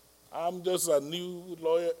sorry. I'm just a new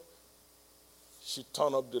lawyer. She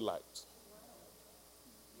turned up the light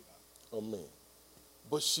on me.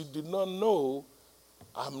 But she did not know,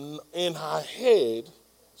 in her head,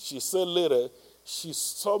 she said later, she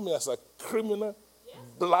saw me as a criminal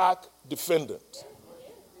black defendant.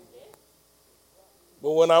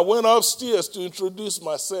 But when I went upstairs to introduce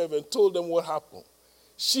myself and told them what happened,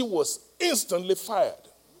 she was instantly fired.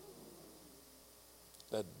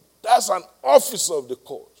 That's an officer of the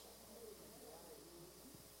court.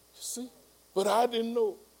 You see? But I didn't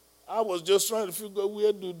know. I was just trying to figure out,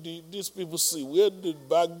 where do these people see? Where did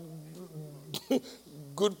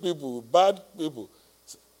good people, bad people?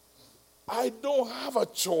 I don't have a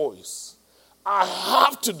choice. I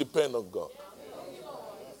have to depend on God.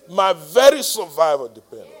 My very survival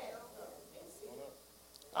depends.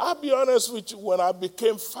 I'll be honest with you, when I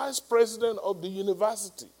became vice president of the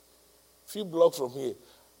university, a few blocks from here,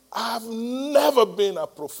 I've never been a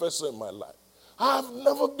professor in my life. I've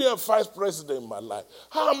never been a vice president in my life.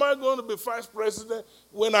 How am I going to be vice president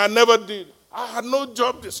when I never did? I had no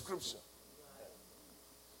job description.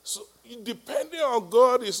 So depending on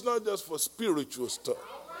God is not just for spiritual stuff.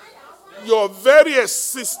 Your very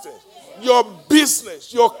existence, your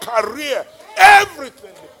business, your career,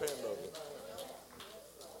 everything depends on it.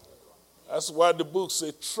 That's why the book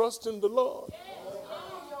says, trust in the Lord.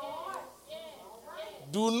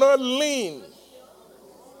 Do not lean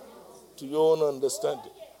to your own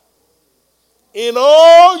understanding. In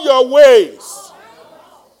all your ways,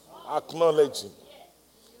 acknowledge him.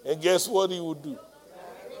 And guess what he will do?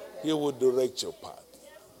 He will direct your path.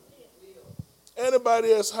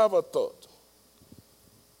 Anybody else have a thought?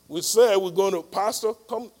 We said we're going to, Pastor,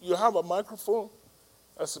 come, you have a microphone?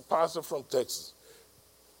 That's a pastor from Texas.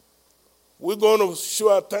 We're going to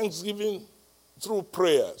show our thanksgiving through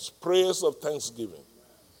prayers of thanksgiving,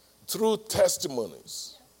 through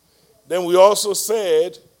testimonies. Then we also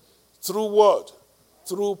said, through what?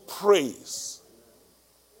 Through praise.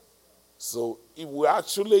 So it will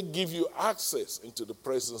actually give you access into the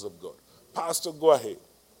presence of God. Pastor, go ahead.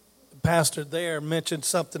 Pastor there mentioned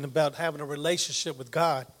something about having a relationship with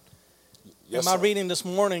God. Yes, and my sir. reading this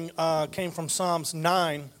morning came from Psalms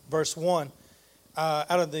 9, verse 1. Out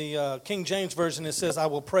of the King James Version, it says, I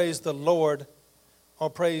will praise the Lord, or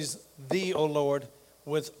praise thee, O Lord,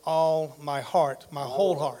 with all my heart, my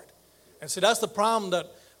whole heart. And see, that's the problem, that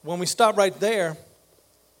when we stop right there,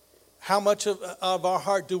 how much of our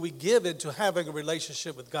heart do we give into having a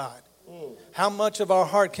relationship with God? How much of our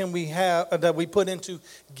heart can we have that we put into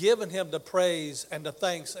giving him the praise and the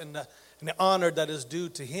thanks and the honor that is due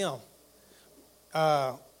to him?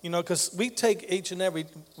 Because we could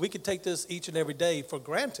take this each and every day for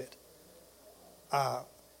granted.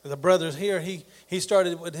 The brothers here, he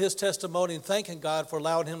started with his testimony and thanking God for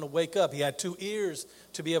allowing him to wake up. He had 2 ears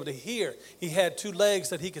to be able to hear. He had 2 legs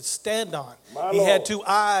that he could stand on. He had 2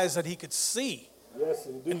 eyes that he could see. Yes,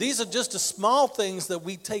 indeed. And these are just the small things that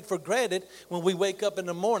we take for granted when we wake up in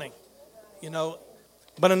the morning.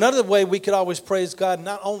 But another way we could always praise God,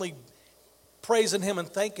 not only praising him and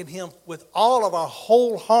thanking him with all of our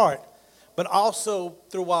whole heart, but also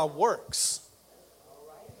through our works.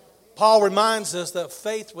 Paul reminds us that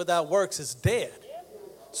faith without works is dead.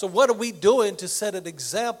 So what are we doing to set an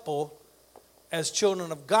example as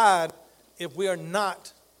children of God if we are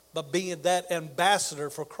not but being that ambassador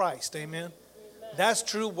for Christ? Amen. That's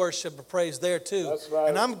true worship and praise there too. That's right.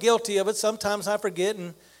 And I'm guilty of it. Sometimes I forget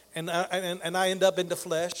and I end up in the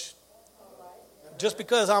flesh. Just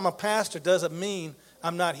because I'm a pastor doesn't mean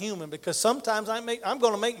I'm not human, because sometimes I'm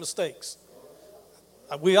going to make mistakes.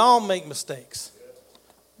 We all make mistakes.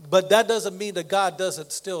 But that doesn't mean that God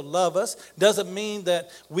doesn't still love us. Doesn't mean that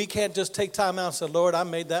we can't just take time out and say, Lord, I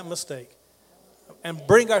made that mistake. And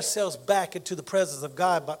bring ourselves back into the presence of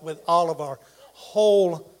God with all of our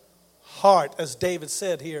whole heart, as David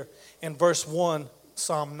said here in verse 1,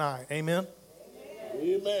 Psalm 9. Amen?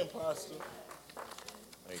 Amen, Pastor.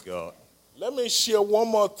 Thank God. Let me share one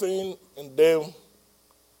more thing, and then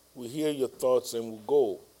we'll hear your thoughts and we'll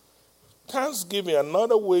go. Thanksgiving,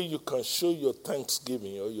 another way you can show your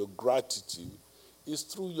thanksgiving or your gratitude is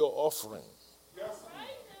through your offering.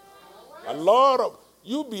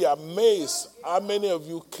 You'll be amazed how many of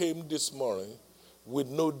you came this morning with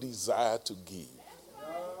no desire to give.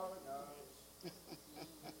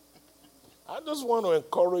 I just want to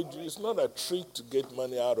encourage you. It's not a trick to get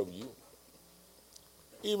money out of you.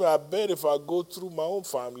 Even I bet if I go through my own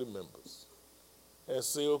family members and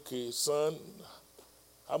say, okay, son,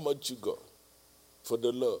 how much you got for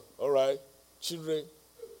the Lord? All right, children.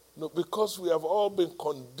 No, because we have all been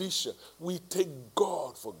conditioned. We take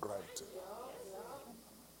God for granted.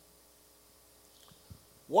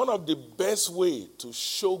 One of the best ways to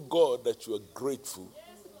show God that you are grateful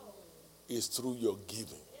is through your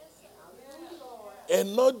giving.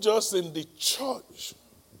 And not just in the church.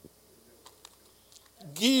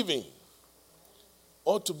 Giving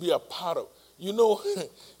ought to be a part of. You know,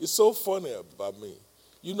 it's so funny about me.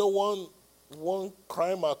 You know, one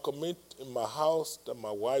crime I commit in my house that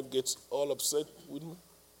my wife gets all upset with me?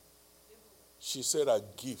 She said I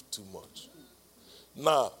give too much.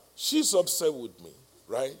 Now, she's upset with me,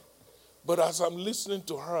 right? But as I'm listening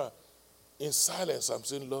to her, in silence, I'm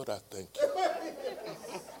saying, Lord, I thank you.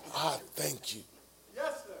 I thank you.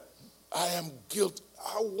 Yes, sir. I am guilty.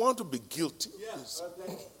 I want to be guilty. Yes.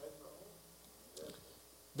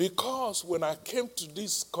 Because when I came to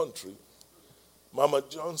this country, Mama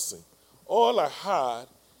Johnson, all I had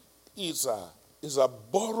is a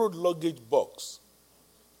borrowed luggage box.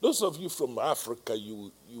 Those of you from Africa,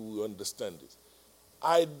 you will understand this.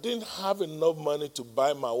 I didn't have enough money to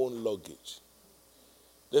buy my own luggage.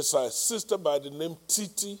 There's a sister by the name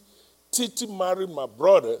Titi. Titi married my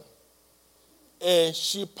brother, and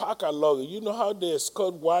she packed her luggage. You know how they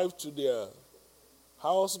escort wives to their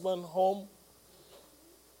husband home?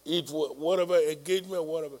 It was whatever engagement,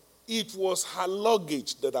 whatever. It was her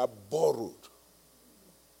luggage that I borrowed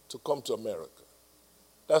to come to America.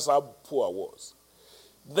 That's how poor I was.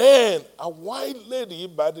 Then a white lady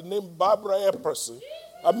by the name Barbara Epperson,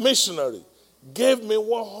 a missionary, gave me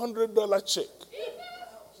 $100 check.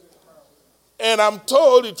 And I'm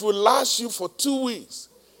told it will last you for 2 weeks.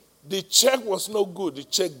 The check was no good. The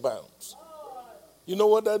check bounced. You know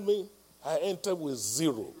what that means? I entered with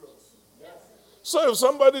zero. So if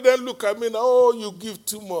somebody then look at me and, oh, you give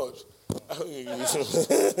too much.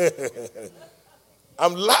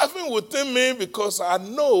 I'm laughing within me because I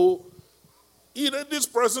know either this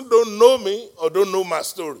person don't know me or don't know my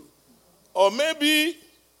story. Or maybe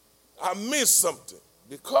I missed something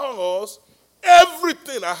because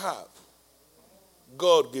everything I have,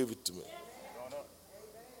 God gave it to me.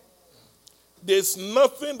 There's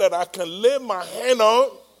nothing that I can lay my hand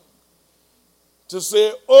on to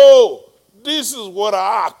say, oh, this is what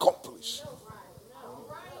I accomplished.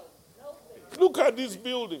 Look at this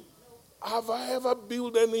building. Have I ever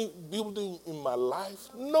built any building in my life?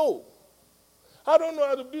 No. I don't know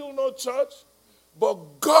how to build no church,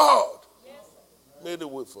 but God made a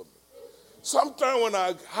way for me. Sometimes when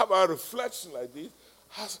I have a reflection like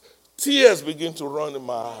this, tears begin to run in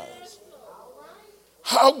my eyes.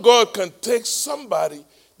 How God can take somebody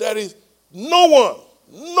that is no one,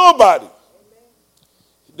 nobody.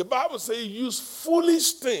 The Bible says he used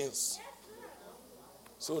foolish things.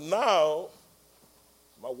 So now,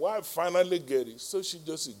 my wife finally get it, so she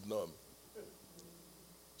just ignored me.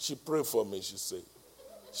 She prayed for me, she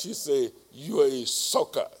said, you are a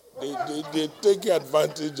sucker. They take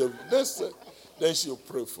advantage of this. Then she'll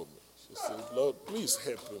pray for me. She said, Lord, please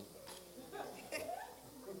help him.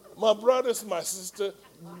 My brothers, my sister,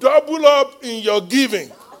 double up in your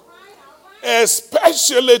giving,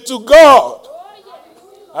 especially to God.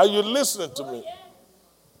 Are you listening to me?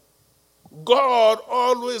 God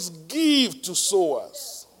always gives to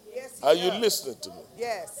sowers. Are you listening to me?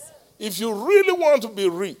 Yes. If you really want to be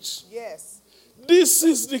rich, this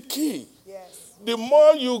is the key. The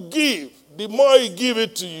more you give, the more he give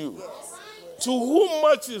it to you. To whom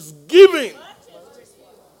much is given,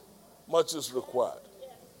 much is required.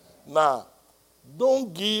 Now,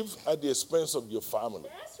 don't give at the expense of your family.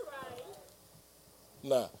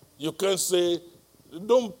 Now, you can't say,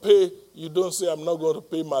 you don't say, I'm not going to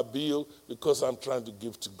pay my bill because I'm trying to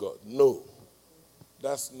give to God. No,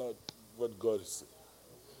 that's not what God is saying.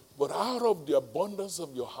 But out of the abundance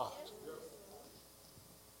of your heart,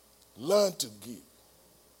 learn to give.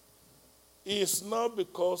 It's not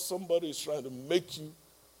because somebody is trying to make you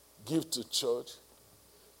give to church.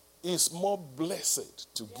 It's more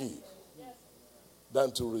blessed to give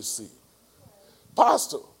than to receive.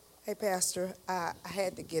 Pastor. Hey, Pastor, I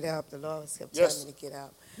had to get up. The Lord kept telling me to get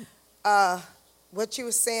up. What you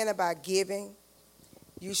were saying about giving,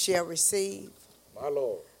 you shall receive. My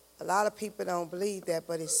Lord. A lot of people don't believe that,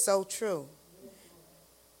 but it's so true.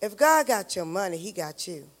 If God got your money, he got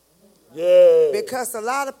you. Yeah. Because a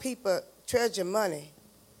lot of people treasure money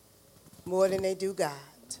more than they do God.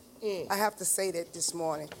 I have to say that this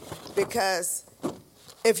morning. Because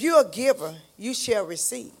if you're a giver, you shall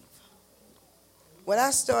receive. When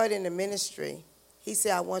I started in the ministry, he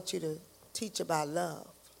said, I want you to teach about love.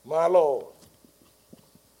 My Lord.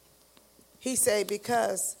 He said,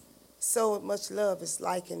 because so much love is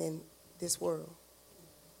lacking in this world.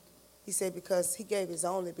 He said, because he gave his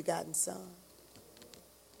only begotten son.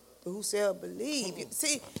 But whosoever believe.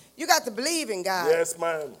 See, you got to believe in God. Yes,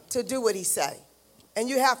 ma'am. To do what he say. And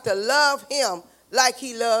you have to love him like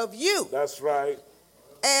he loved you. That's right.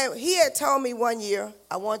 And he had told me one year,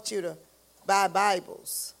 I want you to buy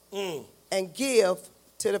Bibles and give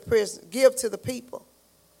to the prison, give to the people.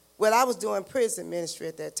 Well, I was doing prison ministry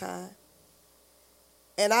at that time.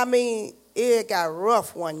 And I mean, it got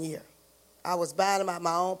rough one year. I was buying them out of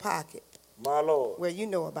my own pocket. My Lord. Well, you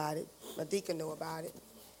know about it. My deacon knew about it.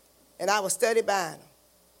 And I was steady buying them.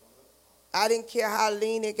 I didn't care how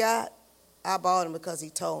lean it got. I bought them because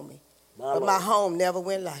he told me. But my home never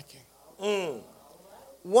went like it.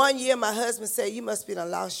 One year, my husband said, you must be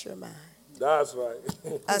done lost your mind. That's right.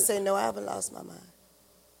 I said, no, I haven't lost my mind.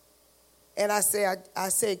 And I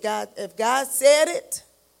said, God, if God said it,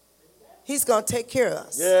 he's going to take care of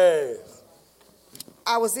us. Yes.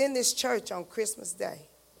 I was in this church on Christmas Day.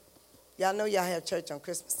 Y'all know y'all have church on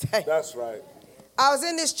Christmas Day. That's right. I was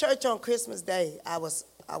in this church on Christmas Day. I was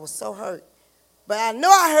so hurt. But I know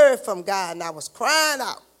I heard from God, and I was crying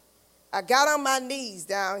out. I got on my knees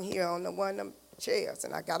down here on one of them chairs,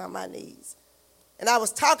 and I got on my knees. And I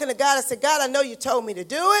was talking to God. I said, God, I know you told me to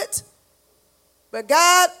do it, but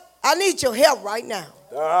God, I need your help right now.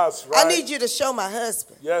 That's right. I need you to show my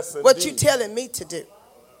husband what you're telling me to do.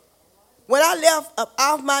 When I left up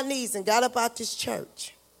off my knees and got up out this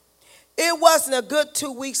church, it wasn't a good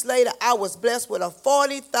 2 weeks later, I was blessed with a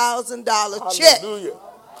 $40,000 check. Hallelujah.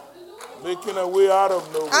 Making a way out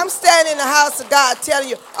of nowhere. I'm standing in the house of God telling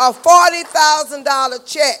you a $40,000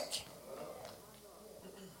 check.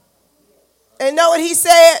 And know what he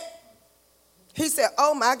said? He said,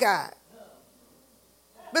 oh my God.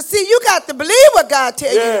 But see, you got to believe what God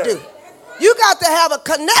tells you to do. You got to have a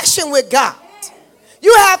connection with God.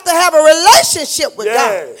 You have to have a relationship with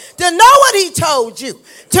God to know what he told you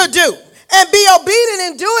to do and be obedient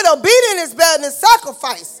and do it. Obedience is better than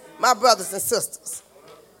sacrifice, my brothers and sisters.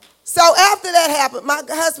 So after that happened, my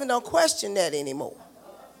husband don't question that anymore.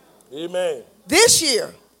 Amen. This year,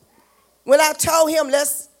 when I told him,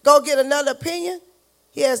 let's go get another opinion,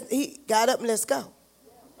 he got up and let's go.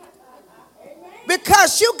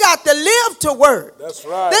 Because you got to live to word. That's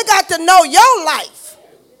right. They got to know your life.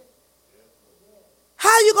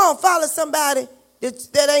 How you going to follow somebody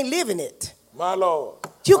that ain't living it? My Lord.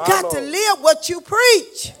 You got to live what you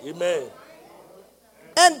preach. Amen.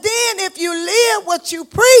 And then if you live what you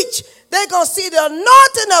preach, they're going to see the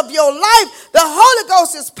anointing of your life. The Holy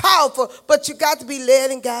Ghost is powerful, but you got to be led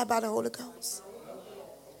and guided by the Holy Ghost.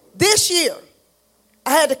 This year,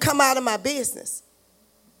 I had to come out of my business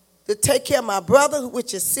to take care of my brother,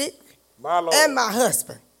 which is sick, and my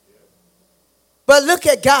husband. But look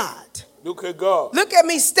at God. Look at God. Look at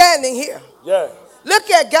me standing here. Yeah. Look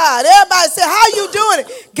at God. Everybody say, how you doing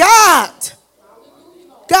it? God.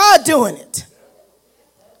 God doing it.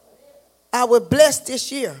 I was blessed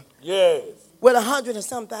this year. Yes. With $100,000 and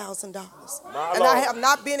some $1,000. My and Lord. I have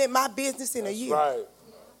not been in my business in a year. Right.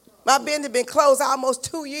 My business been closed almost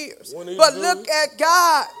 2 years. When he But do look at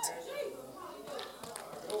God.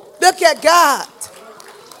 Look at God.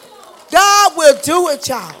 God will do it,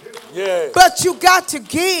 y'all. Yeah. But you got to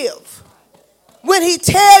give when he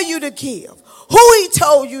tell you to give. Who he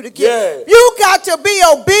told you to give. Yeah. You got to be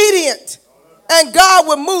obedient. And God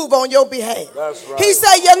will move on your behalf. That's right. He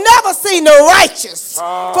said, you never seen the righteous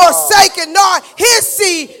forsaken, nor his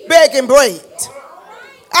seed begging bread.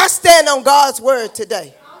 I stand on God's word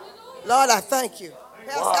today. Lord, I thank you.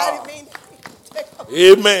 Wow.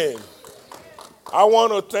 Amen. I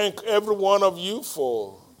want to thank every one of you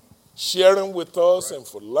for sharing with us and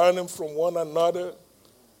for learning from one another.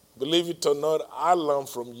 Believe it or not, I learn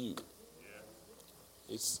from you.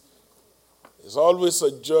 It's always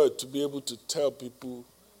a joy to be able to tell people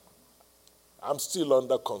I'm still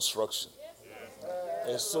under construction.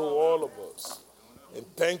 And so all of us. And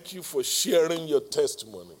thank you for sharing your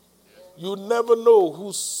testimony. You never know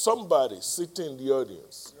who's somebody sitting in the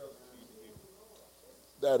audience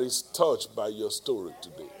that is touched by your story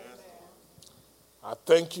today. I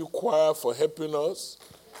thank you, choir, for helping us.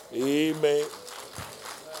 Amen.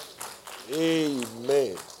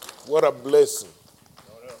 Amen. What a blessing.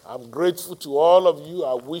 I'm grateful to all of you.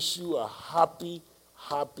 I wish you a happy,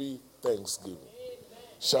 happy Thanksgiving.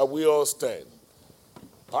 Shall we all stand?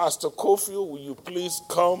 Pastor Kofi, will you please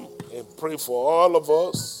come and pray for all of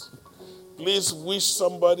us? Please wish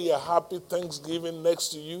somebody a happy Thanksgiving next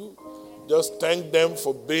to you. Just thank them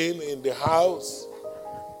for being in the house.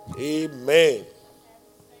 Amen.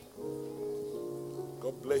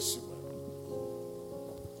 God bless you, man.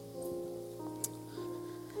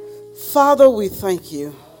 Father, we thank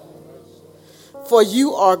you, for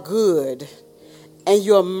you are good, and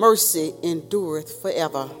your mercy endureth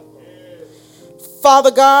forever.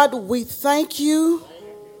 Father God, we thank you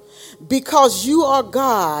because you are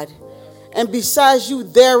God, and besides you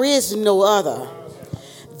there is no other.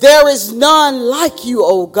 There is none like you,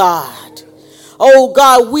 O God. Oh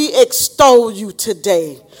God, we extol you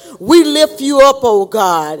today. We lift you up, oh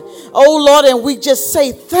God. Oh Lord, and we just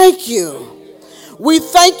say thank you. We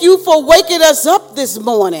thank you for waking us up this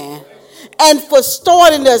morning and for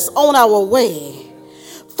starting us on our way.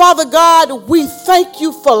 Father God, we thank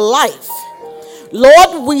you for life.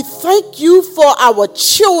 Lord, we thank you for our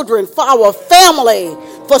children, for our family,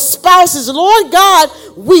 for spouses. Lord God,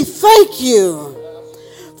 we thank you.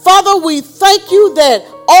 Father, we thank you that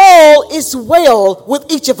all is well with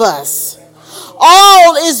each of us.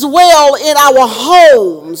 All is well in our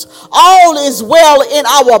homes. All is well in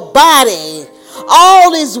our body.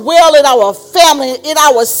 All is well in our family, in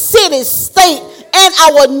our city, state, and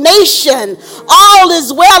our nation. All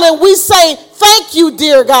is well, and we say thank you,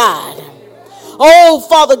 dear God. Oh,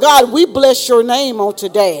 Father God, we bless your name on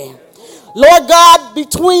today. Lord God,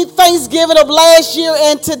 between Thanksgiving of last year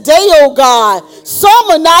and today, oh God, some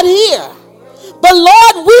are not here. But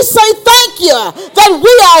Lord, we say thank you that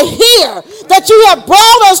we are here, that you have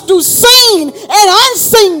brought us through seen and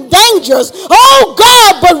unseen dangers. Oh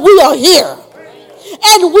God, but we are here.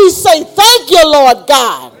 And we say thank you, Lord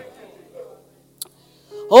God.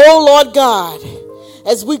 Oh Lord God,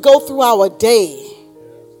 as we go through our day,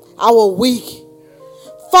 our week,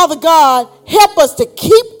 Father God, help us to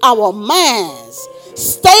keep our minds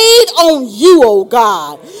stayed on you, oh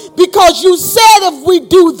God, because you said if we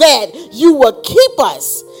do that, you will keep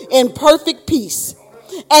us in perfect peace.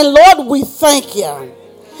 And Lord, we thank you.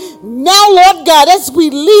 Now, Lord God, as we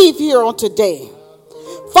leave here on today,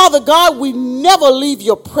 Father God, we never leave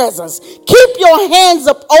your presence. Keep your hands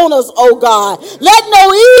up on us, oh God. Let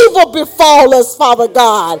no evil befall us, Father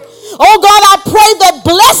God. Oh God, I pray that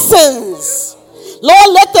blessings,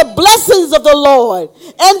 Lord, let the blessings of the Lord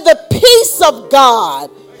and the peace of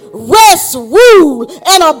God rest, rule,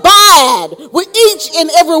 and abide with each and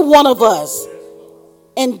every one of us.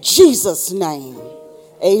 In Jesus' name,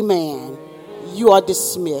 amen. You are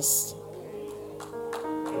dismissed.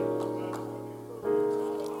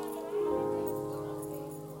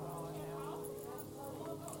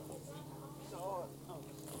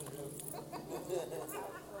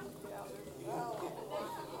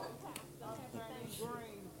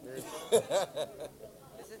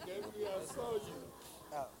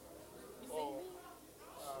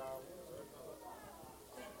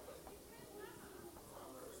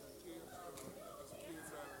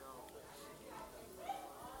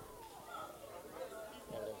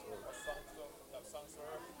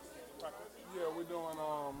 Yeah, we're doing,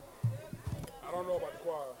 I don't know about the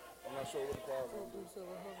choir. I'm not sure what the choir is going to do.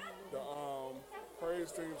 The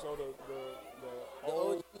praise team, so the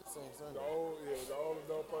old, the old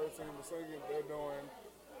adult praise team, the singing, they're doing,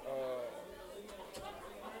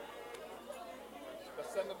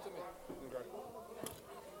 send them to me. Okay.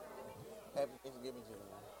 Happy Thanksgiving to you.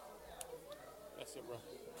 That's it, bro.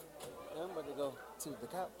 I'm about to go to the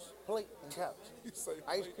couch, plate and couch. You say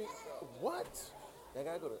ice plate cream? and couch. What? I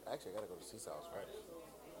gotta go to Seasaw's right.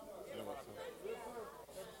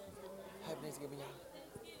 Happy Thanksgiving, y'all.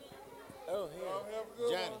 Oh,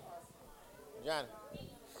 here. Johnny.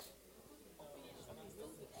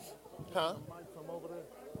 Huh? From over there.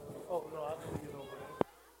 Oh, no, I can get over there.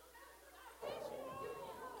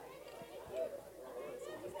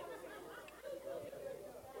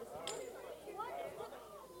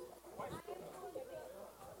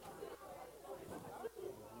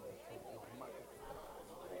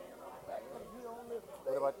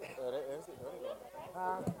 What about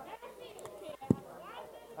Huh?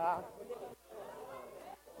 Huh?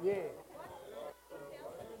 Yeah.